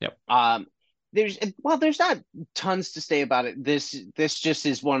time. Yep. There's not tons to say about it. This just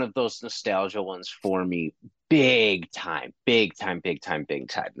is one of those nostalgia ones for me. Big time.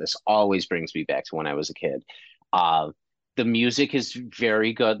 This always brings me back to when I was a kid. The music is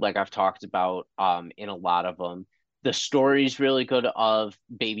very good, like I've talked about in a lot of them. The story's really good of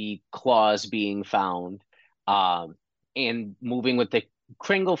baby Claus being found, and moving with the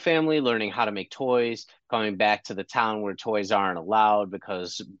Kringle family, learning how to make toys, coming back to the town where toys aren't allowed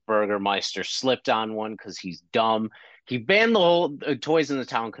because Burgermeister slipped on one because he's dumb. He banned the whole toys in the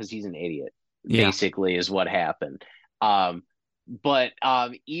town because he's an idiot, basically, is what happened. But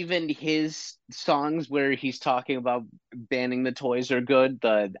even his songs where he's talking about banning the toys are good.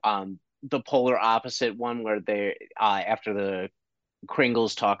 The polar opposite one where they after the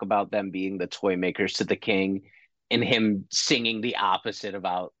Kringles talk about them being the toy makers to the king, and him singing the opposite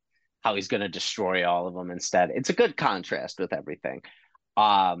about how he's going to destroy all of them instead. It's a good contrast with everything.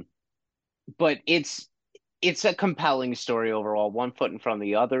 But it's a compelling story overall. One Foot in Front of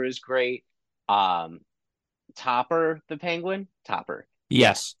the Other is great. Topper the penguin,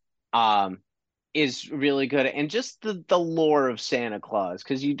 yes, is really good, and just the lore of Santa Claus,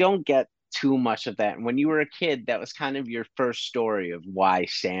 because you don't get too much of that. And when you were a kid, that was kind of your first story of why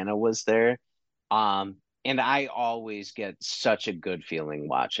Santa was there. And I always get such a good feeling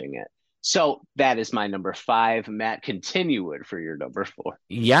watching it. So that is my number 5. Matt, continue it for your number 4.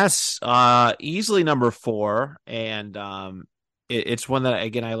 Yes, easily number 4, and it's one that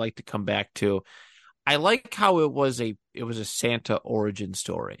again I like to come back to. I like how it was a Santa origin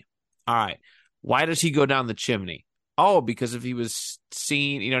story. All right. Why does he go down the chimney? Oh, because if he was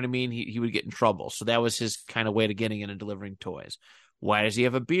seen, you know what I mean, he would get in trouble. So that was his kind of way to getting in and delivering toys. Why does he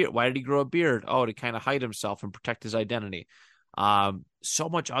have a beard? Why did he grow a beard? Oh, to kind of hide himself and protect his identity. So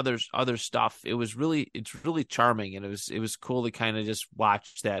much other stuff. It's really charming, and it was cool to kind of just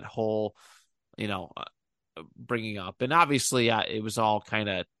watch that whole, bringing up. And obviously, it was all kind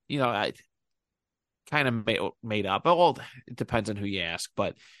of, kind of made up. Well, it depends on who you ask,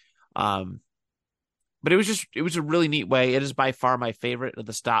 but it was a really neat way. It is by far my favorite of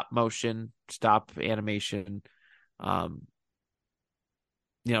the stop animation,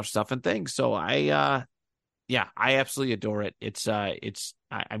 stuff and things. So I absolutely adore it.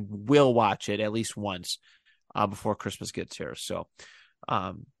 I will watch it at least once before Christmas gets here. So,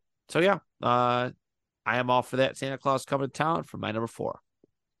 I am all for that. Santa Claus Coming to Town for my number 4.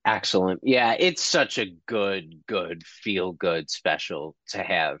 Excellent. Yeah, it's such a good feel good special to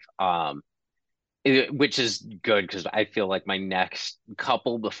have. Which is good because I feel like my next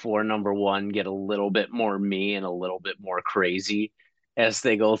couple before number 1 get a little bit more me and a little bit more crazy as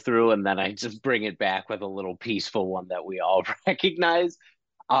they go through, and then I just bring it back with a little peaceful one that we all recognize.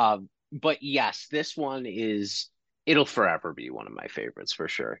 But yes, this one it'll forever be one of my favorites for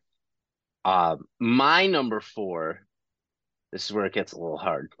sure. My number 4, this is where it gets a little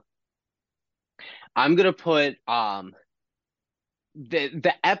hard. I'm gonna put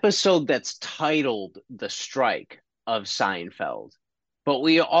the episode that's titled "The Strike" of Seinfeld, but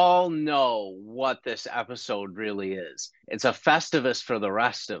we all know what this episode really is. It's a Festivus for the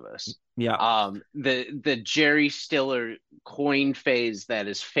rest of us. Yeah. The Jerry Stiller coin phase that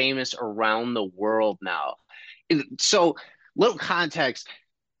is famous around the world now. So, little context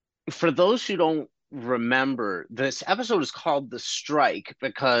for those who don't remember, this episode is called "The Strike"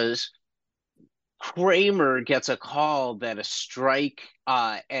 because Kramer gets a call that a strike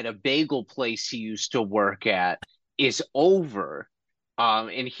at a bagel place he used to work at is over.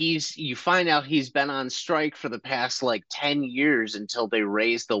 And you find out he's been on strike for the past like 10 years until they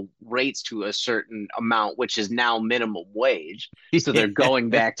raise the rates to a certain amount, which is now minimum wage. So they're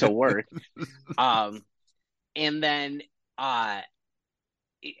going back to work. And then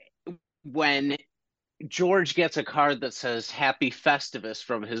when George gets a card that says Happy Festivus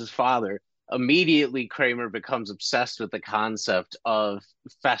from his father, immediately Kramer becomes obsessed with the concept of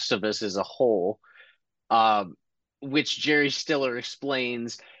Festivus as a whole, which Jerry Stiller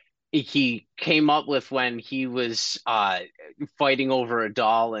explains he came up with when he was fighting over a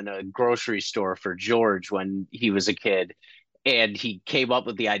doll in a grocery store for George when he was a kid. And he came up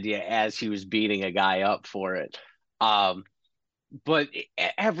with the idea as he was beating a guy up for it. But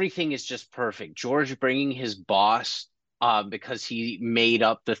everything is just perfect. George bringing his boss because he made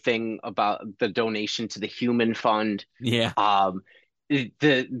up the thing about the donation to the Human Fund. Yeah.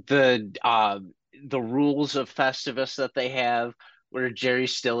 The rules of Festivus that they have, where Jerry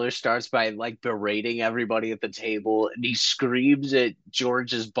Stiller starts by like berating everybody at the table, and he screams at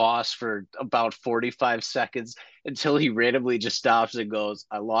George's boss for about 45 seconds until he randomly just stops and goes,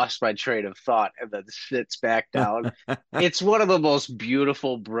 "I lost my train of thought," and then sits back down. It's one of the most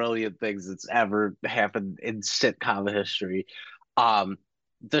beautiful, brilliant things that's ever happened in sitcom history.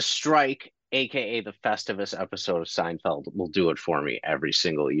 The Strike, aka the Festivus episode of Seinfeld, will do it for me every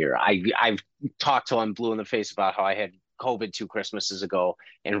single year. I've talked till I'm blue in the face about how I had COVID 2 Christmases ago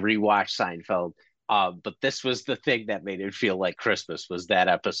and rewatched Seinfeld. But this was the thing that made it feel like Christmas, was that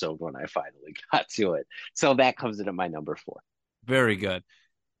episode when I finally got to it. So that comes into my number 4. Very good.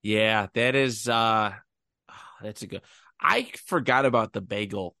 Yeah, that is that's a good. I forgot about the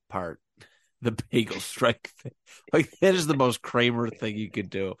bagel part. The bagel strike thing. Like, that is the most Kramer thing you could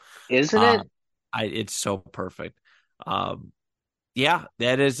do. Isn't it? It's so perfect. Yeah,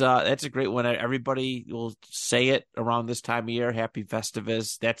 that's a great one. Everybody will say it around this time of year. Happy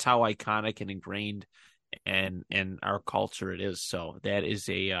Festivus. That's how iconic and ingrained in our culture it is. So that is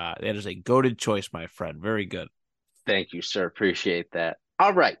a goated choice, my friend. Very good. Thank you, sir. Appreciate that.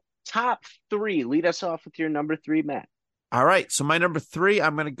 All right. Top 3. Lead us off with your number 3, Matt. All right. So my number 3,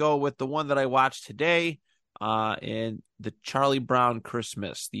 I'm going to go with the one that I watched today, and the Charlie Brown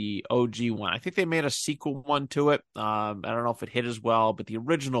Christmas, the OG one. I think they made a sequel one to it. I don't know if it hit as well, but the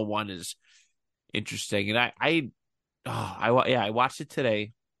original one is interesting. And I watched it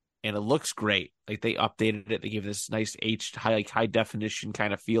today, and it looks great. Like, they updated it. They gave this nice high definition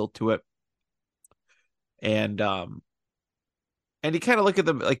kind of feel to it. And you kind of look at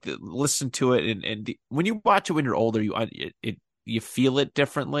them, like, listen to it, and when you watch it when you're older, you feel it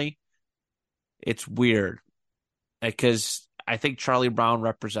differently. It's weird, because I think Charlie Brown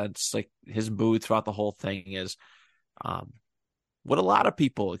represents, like, his mood throughout the whole thing is what a lot of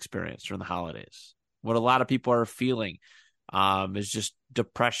people experience during the holidays. What a lot of people are feeling is just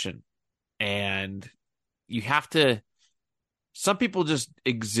depression, and you have to. Some people just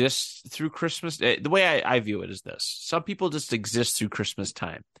exist through Christmas. The way I view it is this: some people just exist through Christmas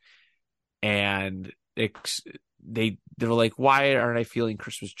time, and they're like, "Why aren't I feeling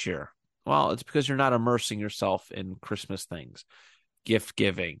Christmas cheer?" Well, it's because you're not immersing yourself in Christmas things, gift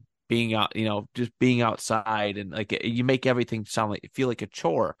giving, being out, just being outside, and like you make everything feel like a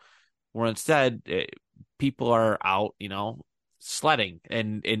chore, where instead people are out, sledding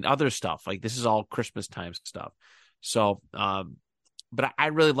and other stuff. Like this is all Christmas time stuff. So, but I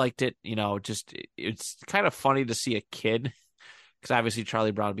really liked it. It's kind of funny to see a kid, because obviously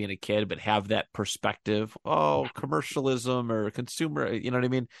Charlie Brown being a kid, but have that perspective. Oh, commercialism or consumer, you know what I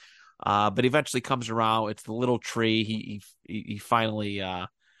mean? But eventually comes around. It's the little tree. He finally a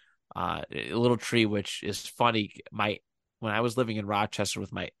little tree, which is funny. When I was living in Rochester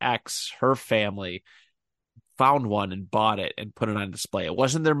with my ex, her family found one and bought it and put it on display. It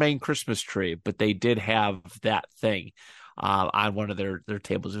wasn't their main Christmas tree, but they did have that thing on one of their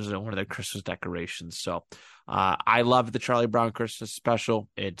tables. It was one of their Christmas decorations. So I love the Charlie Brown Christmas special.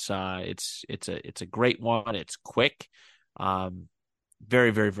 It's a great one. It's quick,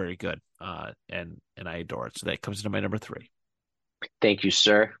 very, very, very good, and I adore it. So that comes into my number 3. Thank you,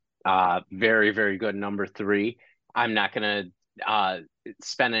 sir. Very, very good number 3. I'm not gonna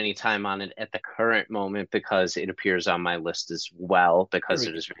spend any time on it at the current moment because it appears on my list as well, because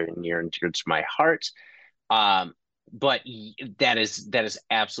it is very near and dear to my heart. But that is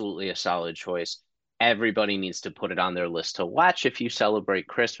absolutely a solid choice. Everybody needs to put it on their list to watch if you celebrate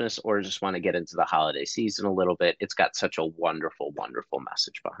Christmas or just want to get into the holiday season a little bit. It's got such a wonderful, wonderful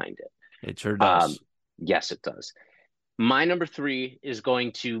message behind it. It sure does. Yes, it does. My number 3 is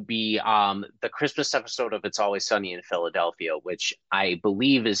going to be the Christmas episode of It's Always Sunny in Philadelphia, which I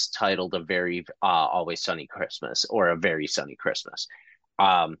believe is titled A Very Always Sunny Christmas, or A Very Sunny Christmas.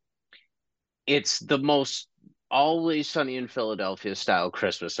 It's the most Always Sunny in Philadelphia style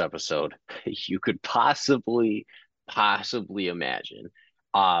Christmas episode you could possibly imagine.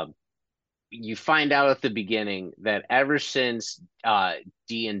 You find out at the beginning that ever since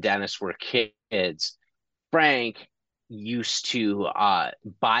Dee and Dennis were kids, Frank used to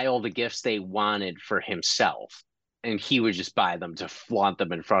buy all the gifts they wanted for himself, and he would just buy them to flaunt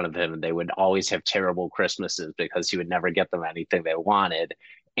them in front of him, and they would always have terrible Christmases because he would never get them anything they wanted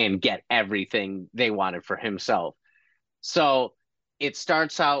and get everything they wanted for himself. So it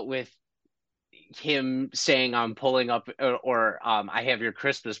starts out with him saying, I'm pulling up, or I have your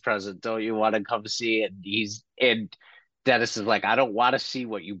Christmas present, don't you want to come see it? And Dennis is like, I don't want to see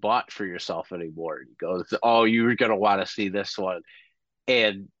what you bought for yourself anymore. And he goes, oh, you're going to want to see this one.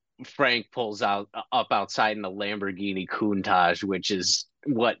 And Frank pulls up outside in a Lamborghini Countach, which is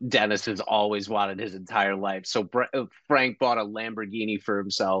what Dennis has always wanted his entire life. So Frank bought a Lamborghini for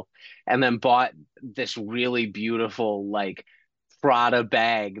himself and then bought this really beautiful, like, Prada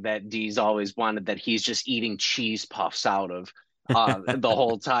bag that Dee's always wanted, that he's just eating cheese puffs out of the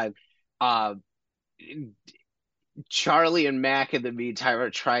whole time. Charlie and Mac, in the meantime,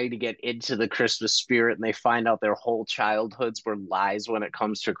 are trying to get into the Christmas spirit, and they find out their whole childhoods were lies when it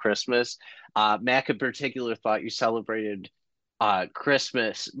comes to Christmas. Mac, in particular, thought you celebrated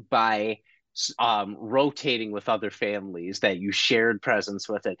Christmas by rotating with other families, that you shared presents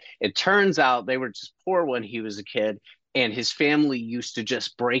with it. It turns out they were just poor when he was a kid, and his family used to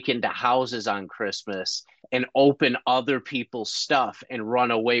just break into houses on Christmas and open other people's stuff and run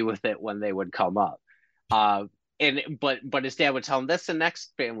away with it when they would come up. But his dad would tell him, that's the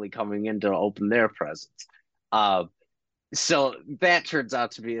next family coming in to open their presents. So that turns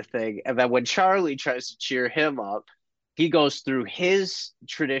out to be a thing. And then when Charlie tries to cheer him up, he goes through his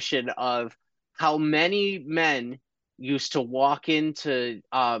tradition of how many men used to walk into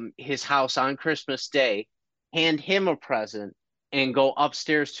his house on Christmas Day, hand him a present, and go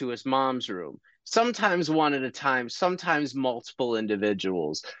upstairs to his mom's room. Sometimes one at a time, sometimes multiple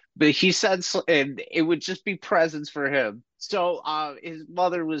individuals. But he said, and it would just be presents for him. So his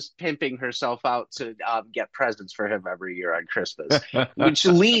mother was pimping herself out to get presents for him every year on Christmas,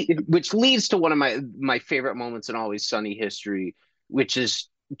 which leads to one of my favorite moments in Always Sunny history, which is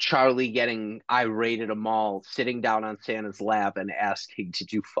Charlie getting irate at a mall, sitting down on Santa's lap and asking,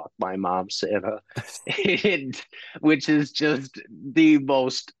 "Did you fuck my mom, Santa?" Which is just the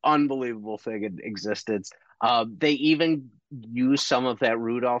most unbelievable thing in existence. They even use some of that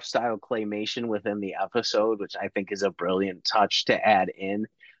Rudolph style claymation within the episode, which I think is a brilliant touch to add in.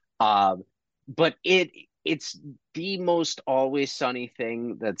 But it's the most Always Sunny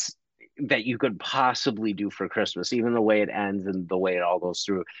thing that you could possibly do for Christmas, even the way it ends and the way it all goes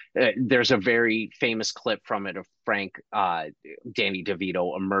through. There's a very famous clip from it of Frank, Danny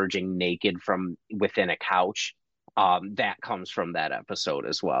DeVito emerging naked from within a couch. That comes from that episode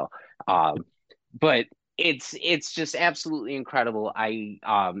as well. But it's just absolutely incredible. I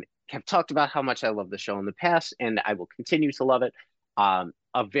have talked about how much I love the show in the past, and I will continue to love it.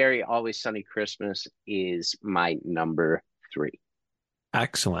 A Very Always Sunny Christmas is my number 3.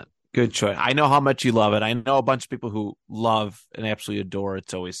 Excellent. Good choice. I know how much you love it. I know a bunch of people who love and absolutely adore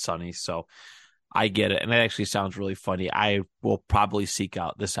It's Always Sunny. So I get it. And it actually sounds really funny. I will probably seek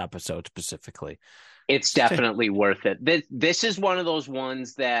out this episode specifically. It's definitely worth it. This is one of those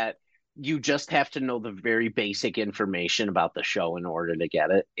ones that you just have to know the very basic information about the show in order to get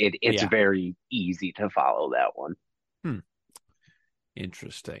it. It's Yeah. very easy to follow that one.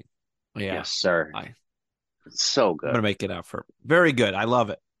 Interesting. Yeah. Yes, sir. It's so I'm good. going to make an effort. Very good. I love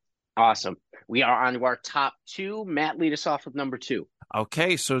it. Awesome. We are on to our top two. Matt, lead us off with number two.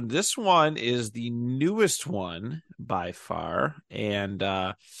 Okay, so this one is the newest one by far, and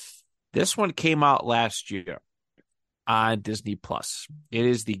this one came out last year on Disney Plus. It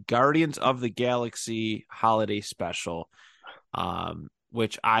is the Guardians of the Galaxy Holiday Special,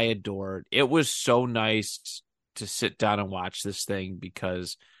 which I adored. It was so nice to sit down and watch this thing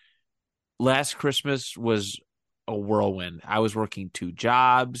because last Christmas was a whirlwind. I was working 2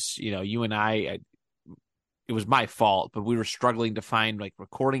 jobs. You know, you and I it was my fault, but we were struggling to find like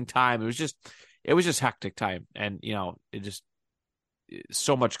recording time. It was just hectic time. And, you know,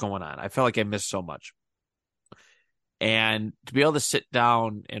 so much going on. I felt like I missed so much. And to be able to sit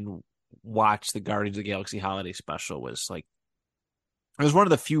down and watch the Guardians of the Galaxy Holiday Special was like, it was one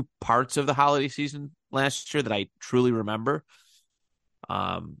of the few parts of the holiday season last year that I truly remember.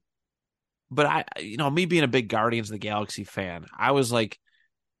 But me being a big Guardians of the Galaxy fan, I was like,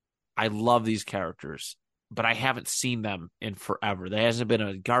 I love these characters, but I haven't seen them in forever. There hasn't been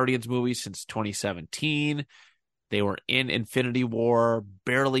a Guardians movie since 2017. They were in Infinity War,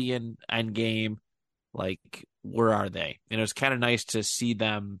 barely in Endgame. Like, where are they? And it was kind of nice to see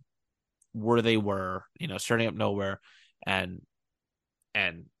them where they were, starting up nowhere, and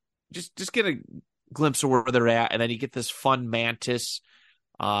just get a glimpse of where they're at. And then you get this fun Mantis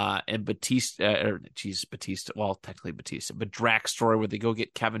and Batista, well, technically Batista, but Drax story where they go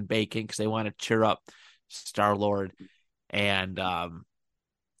get Kevin Bacon because they want to cheer up Star-Lord. And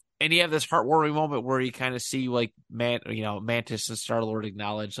you have this heartwarming moment where you kind of see like Mantis and Star-Lord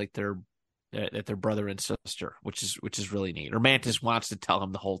acknowledge like that they're brother and sister, which is really neat. Or Mantis wants to tell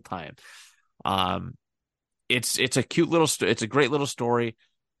him the whole time. It's a cute little it's a great little story.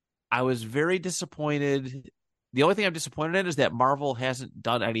 I was very disappointed. The only thing I'm disappointed in is that Marvel hasn't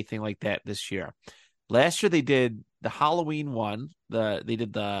done anything like that this year. Last year they did the Halloween one. They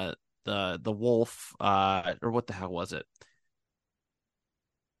did the wolf, or what the hell was it?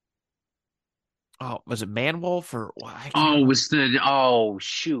 Oh, was it Man Wolf or what?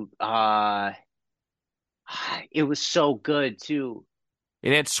 Shoot. It was so good too.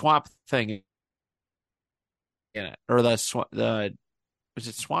 It had Swamp Thing in it, or was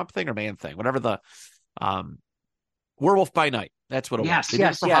it Swamp Thing or Man Thing? Whatever the Werewolf by Night. That's what it was. They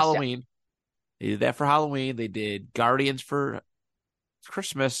did it for Halloween. They did that for Halloween. They did Guardians for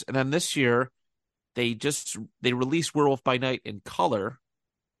Christmas, and then this year they released Werewolf by Night in color,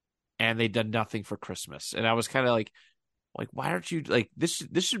 and they did nothing for Christmas. And I was kind of like, why aren't you like this?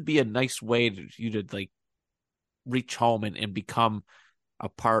 This should be a nice way to you to like reach home and become a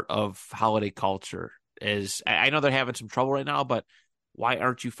part of holiday culture. I know they're having some trouble right now, but why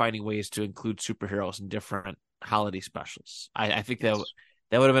aren't you finding ways to include superheroes in different holiday specials? I think that would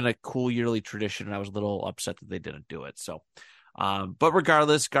have been a cool yearly tradition, and I was a little upset that they didn't do it. So, but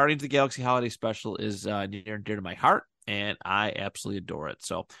regardless, Guardians of the Galaxy Holiday Special is near and dear to my heart, and I absolutely adore it.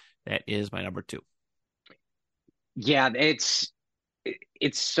 So that is my number 2. Yeah, it's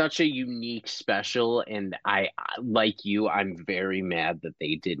such a unique special, and I like you, I'm very mad that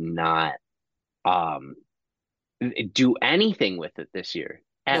they did not do anything with it this year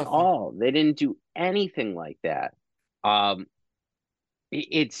at all. They didn't do anything like that.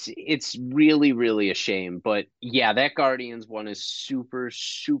 It's really, really a shame. But yeah, that Guardians one is super,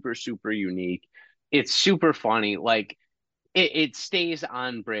 super, super unique. It's super funny. Like it stays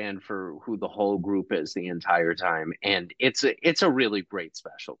on brand for who the whole group is the entire time, and it's a really great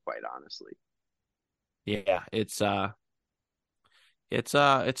special, quite honestly. Yeah, it's a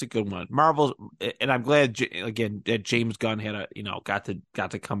good one. Marvel, and I'm glad again that James Gunn had got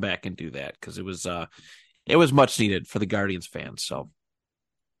to come back and do that because it was much needed for the Guardians fans. So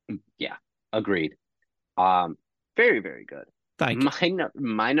yeah, agreed. Very, very good. Thank you.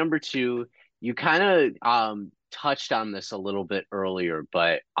 My number 2, you kind of touched on this a little bit earlier,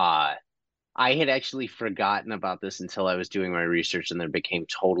 but I had actually forgotten about this until I was doing my research, and then it became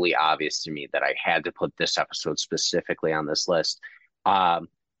totally obvious to me that I had to put this episode specifically on this list. Among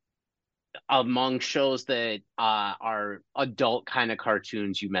shows that are adult kind of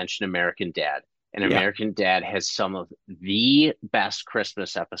cartoons, you mentioned American Dad. And American Dad has some of the best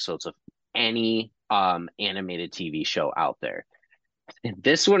Christmas episodes of any animated TV show out there.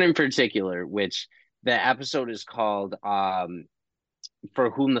 This one in particular, which the episode is called For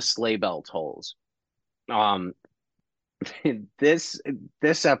Whom the Sleigh Bell Tolls. Um this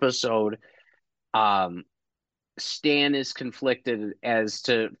this episode, um Stan is conflicted as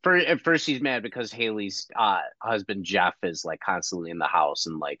to at first he's mad because Haley's husband Jeff is like constantly in the house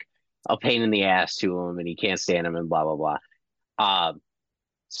and like a pain in the ass to him and he can't stand him and blah blah blah.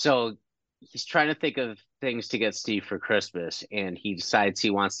 So he's trying to think of things to get Steve for Christmas and he decides he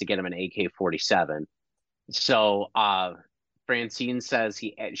wants to get him an AK-47. So Francine says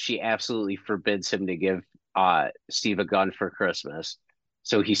she absolutely forbids him to give Steve a gun for Christmas.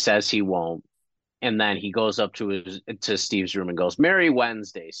 So he says he won't. And then he goes up to Steve's room and goes, "Merry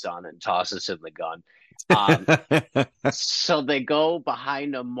Wednesday, son," and tosses him the gun. Um, so they go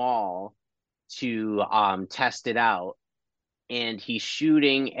behind a mall to test it out, and he's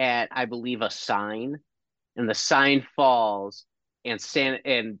shooting at, I believe, a sign, and the sign falls, and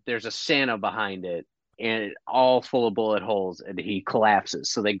there's a Santa behind it, and all full of bullet holes, and he collapses.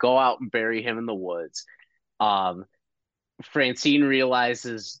 So they go out and bury him in the woods. Um, Francine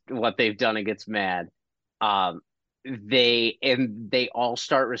realizes what they've done and gets mad. Um, they all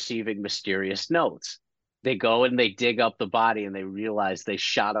start receiving mysterious notes. They go and they dig up the body and they realize they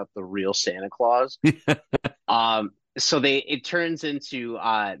shot up the real Santa Claus. So it turns into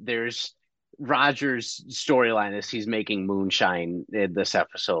there's Roger's storyline is he's making moonshine in this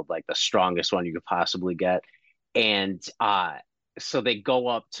episode, like the strongest one you could possibly get. And so they go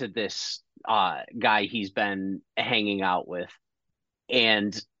up to this guy he's been hanging out with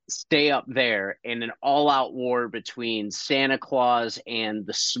and stay up there, and an all-out war between Santa Claus and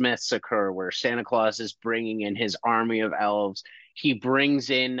the Smiths occur where Santa Claus is bringing in his army of elves. He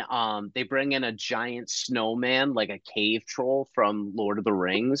brings in they bring in a giant snowman, like a cave troll from Lord of the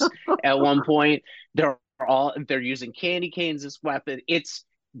Rings at one point. They're using candy canes as weapon. It's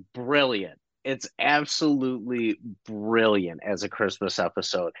brilliant. It's absolutely brilliant as a Christmas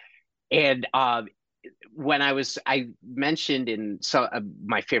episode. And I mentioned in some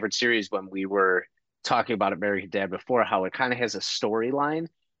my favorite series when we were talking about American Dad before, how it kind of has a storyline,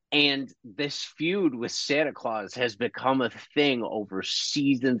 and this feud with Santa Claus has become a thing over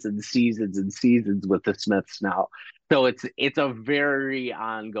seasons and seasons and seasons with the Smiths now. So it's a very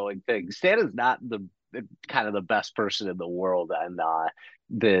ongoing thing. Santa's not the kind of the best person in the world on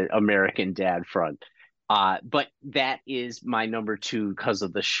the American Dad front. But that is my number two because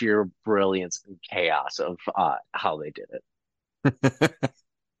of the sheer brilliance and chaos of how they did it.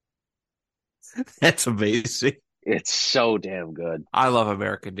 That's amazing. It's so damn good. I love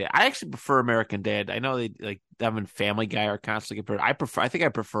American Dad. I actually prefer American Dad. I know they like them and Family Guy are constantly compared. I think I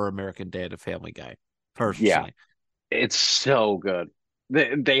prefer American Dad to Family Guy personally. Yeah, it's so good.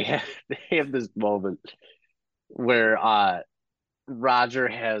 They have this moment where Roger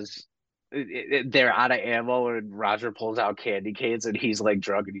has they're out of ammo and Roger pulls out candy canes and he's like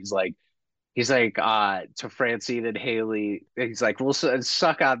drunk and he's like to Francine and Haley, he's like, we'll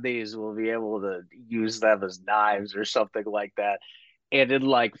suck on these, we'll be able to use them as knives or something like that. And in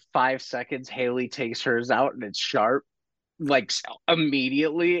like 5 seconds Haley takes hers out and it's sharp, like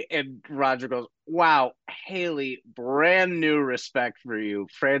immediately, and Roger goes, "Wow, Haley, brand new respect for you."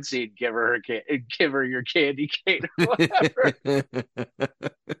 Francine, give her your candy cane or whatever.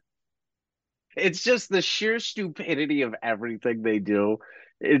 It's just the sheer stupidity of everything they do.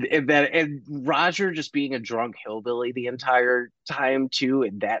 And Roger just being a drunk hillbilly the entire time too,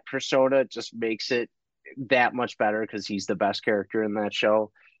 and that persona just makes it that much better because he's the best character in that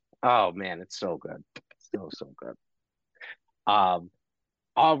show. Oh man, it's so good. So good. Um,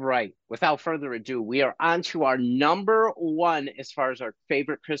 all right. Without further ado, we are on to our number one as far as our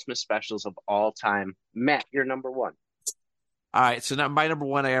favorite Christmas specials of all time. Matt, your number one. All right, so now my number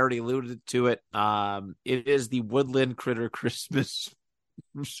one, I already alluded to it. It is the Woodland Critter Christmas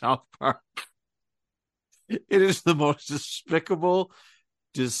from South Park. It is the most despicable,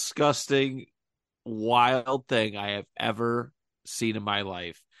 disgusting, wild thing I have ever seen in my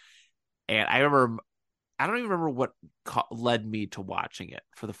life. And I don't even remember what led me to watching it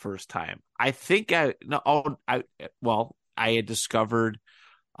for the first time. I think I had discovered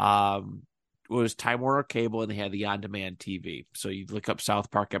it was Time Warner Cable, and they had the on-demand TV. So you look up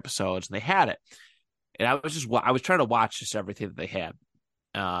South Park episodes, and they had it. And I was trying to watch just everything that they had,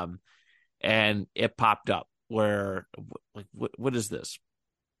 and it popped up where like what is this?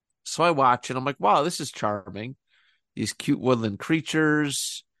 So I watch, and I'm like, wow, this is charming. These cute woodland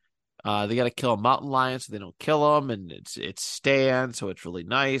creatures. They got to kill a mountain lion, so they don't kill them, and it's Stan, so it's really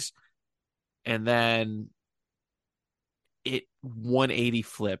nice. And then it 180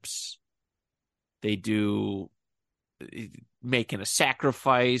 flips. They do making a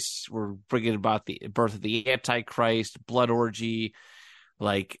sacrifice. We're bringing about the birth of the Antichrist, blood orgy.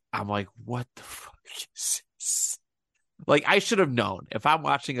 Like, I'm like, what the fuck is this? Like, I should have known if I'm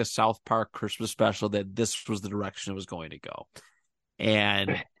watching a South Park Christmas special that this was the direction it was going to go.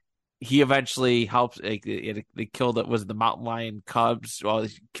 And he eventually helps. They killed it. Was it the mountain lion cubs? Well, they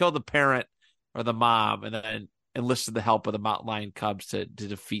killed the parent or the mom, and then enlisted the help of the mountain lion cubs to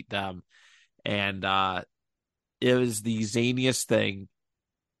defeat them. And it was the zaniest thing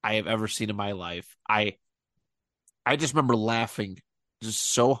I have ever seen in my life. I just remember laughing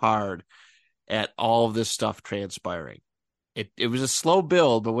just so hard at all of this stuff transpiring. It was a slow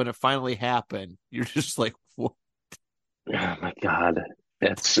build, but when it finally happened, you're just like, what? Oh my God.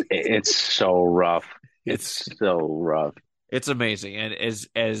 It's so rough. It's so rough. It's amazing. And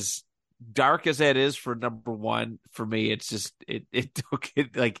as dark as that is for number one, for me, it's just it took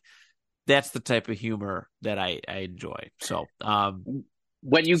it like that's the type of humor that I enjoy. So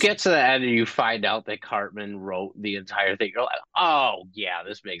when you get to the end and you find out that Cartman wrote the entire thing, you're like, oh yeah,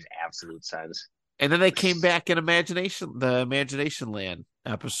 this makes absolute sense. And then they came back in the Imagination Land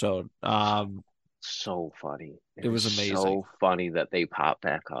episode. So funny. It was amazing. So funny that they popped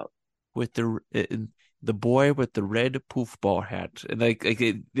back up with the boy with the red poofball hat, and like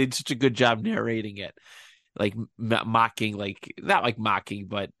they did such a good job narrating it, like mocking, like not like mocking,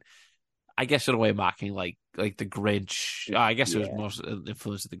 but I guess in a way mocking, like the Grinch. I guess it was most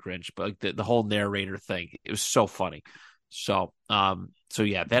influence of the Grinch, but like the whole narrator thing. It was so funny. So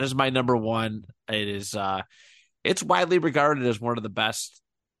yeah, that is my number one. It is it's widely regarded as one of the best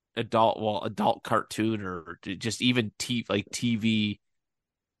adult cartoon or just even TV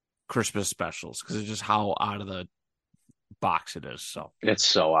Christmas specials because it's just how out of the box it is. So it's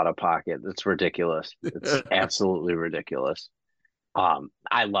so out of pocket. It's ridiculous. It's absolutely ridiculous.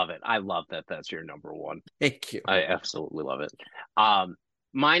 I love it. I love that that's your number one. Thank you. I absolutely love it.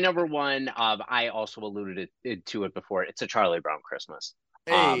 My number one, I also alluded to it before. It's A Charlie Brown Christmas.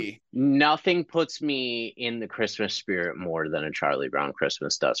 Hey. Nothing puts me in the Christmas spirit more than A Charlie Brown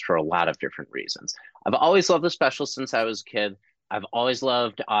Christmas does for a lot of different reasons. I've always loved the special since I was a kid. I've always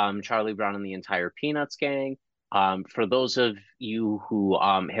loved Charlie Brown and the entire Peanuts gang. For those of you who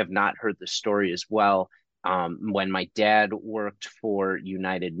have not heard the story as well, when my dad worked for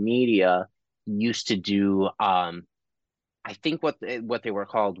United Media, he used to do I think what they were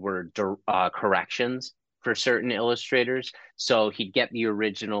called were corrections for certain illustrators. So he'd get the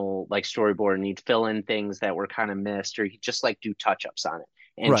original like storyboard and he'd fill in things that were kind of missed, or he'd just like do touch-ups on it.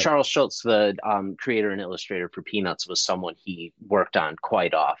 And Right. Charles Schulz, the creator and illustrator for Peanuts, was someone he worked on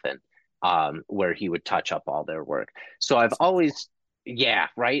quite often, where he would touch up all their work. So I've always, yeah,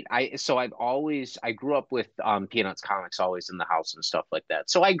 right. I grew up with Peanuts comics always in the house and stuff like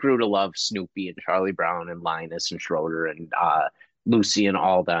that. So I grew to love Snoopy and Charlie Brown and Linus and Schroeder and Lucy and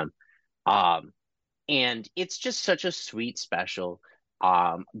all them. And it's just such a sweet special.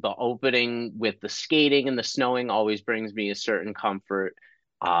 The opening with the skating and the snowing always brings me a certain comfort.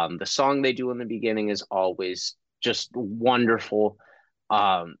 The song they do in the beginning is always just wonderful.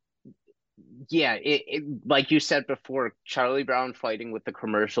 Yeah, like you said before, Charlie Brown fighting with the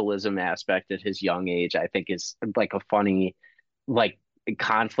commercialism aspect at his young age, I think is like a funny, like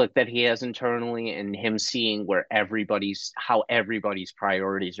conflict that he has internally, and him seeing how everybody's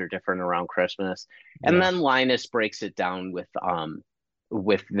priorities are different around Christmas. And then Linus breaks it down with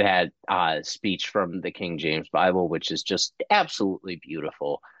that speech from the King James Bible, which is just absolutely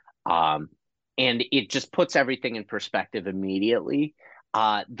beautiful. And it just puts everything in perspective immediately.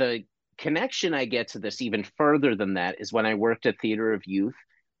 The connection I get to this even further than that is when I worked at Theater of Youth.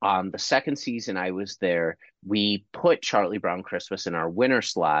 The second season I was there, we put Charlie Brown Christmas in our winter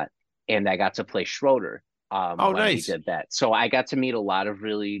slot, and I got to play Schroeder when nice. we did that. So I got to meet a lot of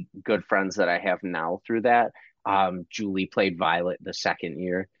really good friends that I have now through that. Julie played Violet the second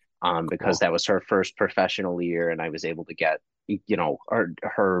year because that was her first professional year, and I was able to get,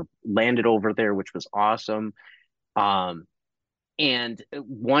 her landed over there, which was awesome. And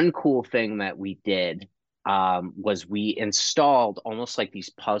one cool thing that we did was we installed almost like these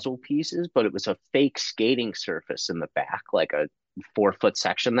puzzle pieces, but it was a fake skating surface in the back, like a 4-foot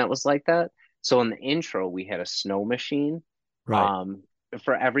section that was like that. So in the intro, we had a snow machine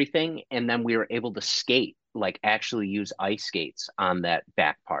for everything. And then we were able to skate, like actually use ice skates on that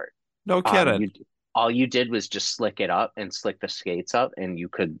back part. No kidding. All you did was just slick it up and slick the skates up, and you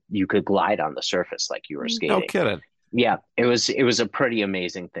could glide on the surface like you were skating. No kidding. Yeah, it was a pretty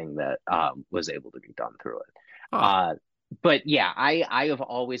amazing thing that was able to be done through it. Huh. But yeah, I have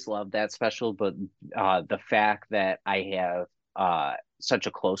always loved that special, but the fact that I have such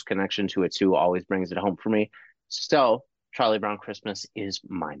a close connection to it too always brings it home for me. So Charlie Brown Christmas is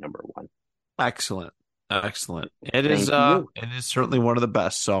my number one. Excellent. It Thank is you. it is certainly one of the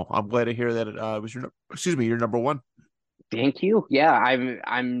best. So I'm glad to hear that it was your number one. Thank you. Yeah,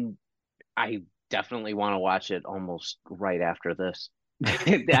 I definitely want to watch it almost right after this.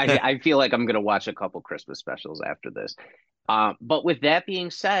 I feel like I'm gonna watch a couple Christmas specials after this. But with that being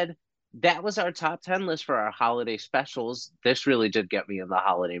said, that was our top 10 list for our holiday specials. This really did get me in the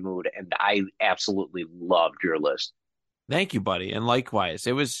holiday mood, and I absolutely loved your list. Thank you, buddy. And likewise,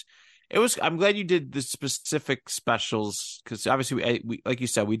 I'm glad you did the specific specials because obviously we, like you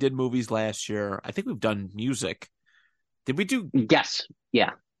said, we did movies last year. I think we've done music. Did we do? Yes.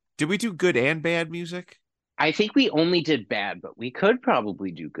 Yeah. Did we do good and bad music? I think we only did bad, but we could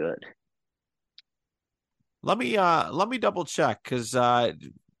probably do good. Let me double check because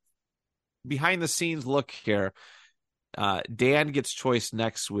behind the scenes look here. Dan gets choice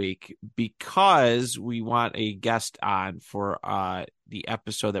next week because we want a guest on for the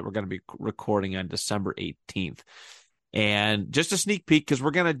episode that we're going to be recording on December 18th. And just a sneak peek because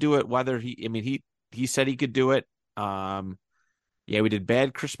we're going to do it whether he said he could do it. Yeah, we did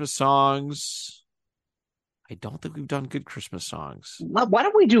bad Christmas songs. I don't think we've done good Christmas songs. Why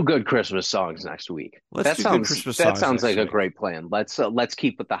don't we do good Christmas songs next week? That sounds like a great plan. Let's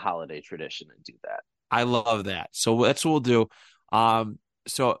keep with the holiday tradition and do that. I love that. So that's what we'll do.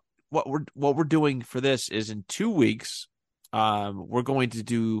 So what we're doing for this is in 2 weeks, we're going to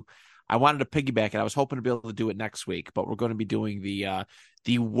do. I wanted to piggyback, and I was hoping to be able to do it next week, but we're going to be doing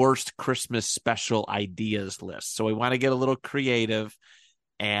the worst Christmas special ideas list. So we want to get a little creative,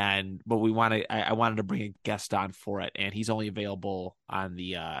 but we want to. I wanted to bring a guest on for it, and he's only available on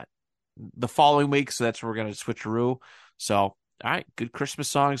the following week, so that's where we're going to switcheroo. So all right, good Christmas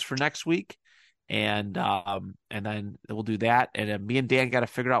songs for next week. And then we'll do that. And then me and Dan got to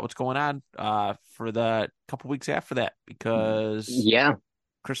figure out what's going on for the couple weeks after that because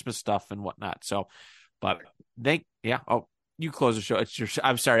Christmas stuff and whatnot. So, but you close the show.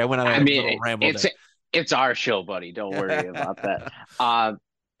 I'm sorry, I went on a little ramble. It's our show, buddy. Don't worry about that.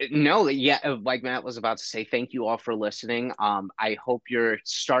 No, like Matt was about to say, thank you all for listening. I hope you're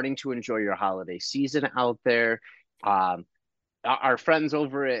starting to enjoy your holiday season out there. Our friends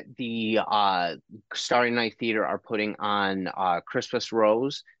over at the Starry Night Theater are putting on Christmas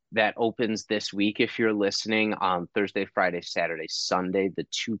Rose that opens this week. If you're listening, Thursday, Friday, Saturday, Sunday. The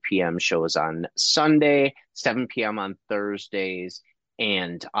 2 p.m. show is on Sunday, 7 p.m. on Thursdays,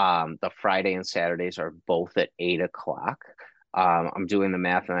 and the Friday and Saturdays are both at 8 o'clock. I'm doing the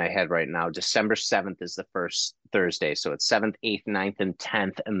math in my head right now. December 7th is the first Thursday. So it's 7th, 8th, 9th, and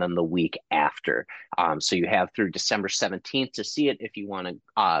 10th, and then the week after. So you have through December 17th to see it if you want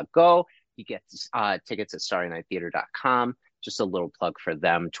to go. You get tickets at starrynighttheater.com. Just a little plug for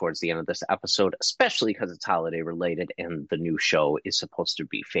them towards the end of this episode, especially because it's holiday related and the new show is supposed to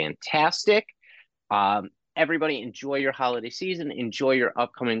be fantastic. Everybody enjoy your holiday season. Enjoy your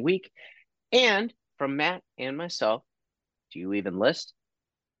upcoming week. And from Matt and myself, do you even list?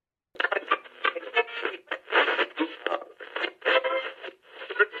 Now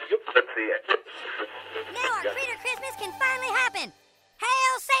our Creator Christmas can finally happen!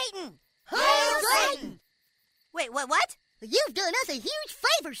 Hail Satan! Hail Satan! Wait, what? You've done us a huge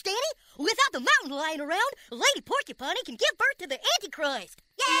favor, Stanny. Without the mountain lion around, Lady Porcupine can give birth to the Antichrist.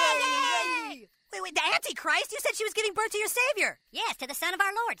 Yay! Wait, the Antichrist? You said she was giving birth to your Savior. Yes, to the son of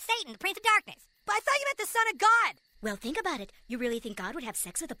our Lord, Satan, the Prince of Darkness. But I thought you meant the Son of God. Well, think about it. You really think God would have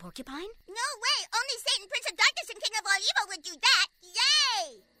sex with a porcupine? No way! Only Satan, Prince of Darkness, and King of all evil would do that!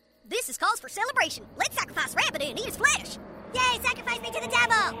 Yay! This is cause for celebration. Let's sacrifice Rabbit and eat his flesh. Yay! Sacrifice me to the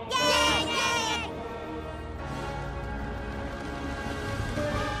devil! Yay!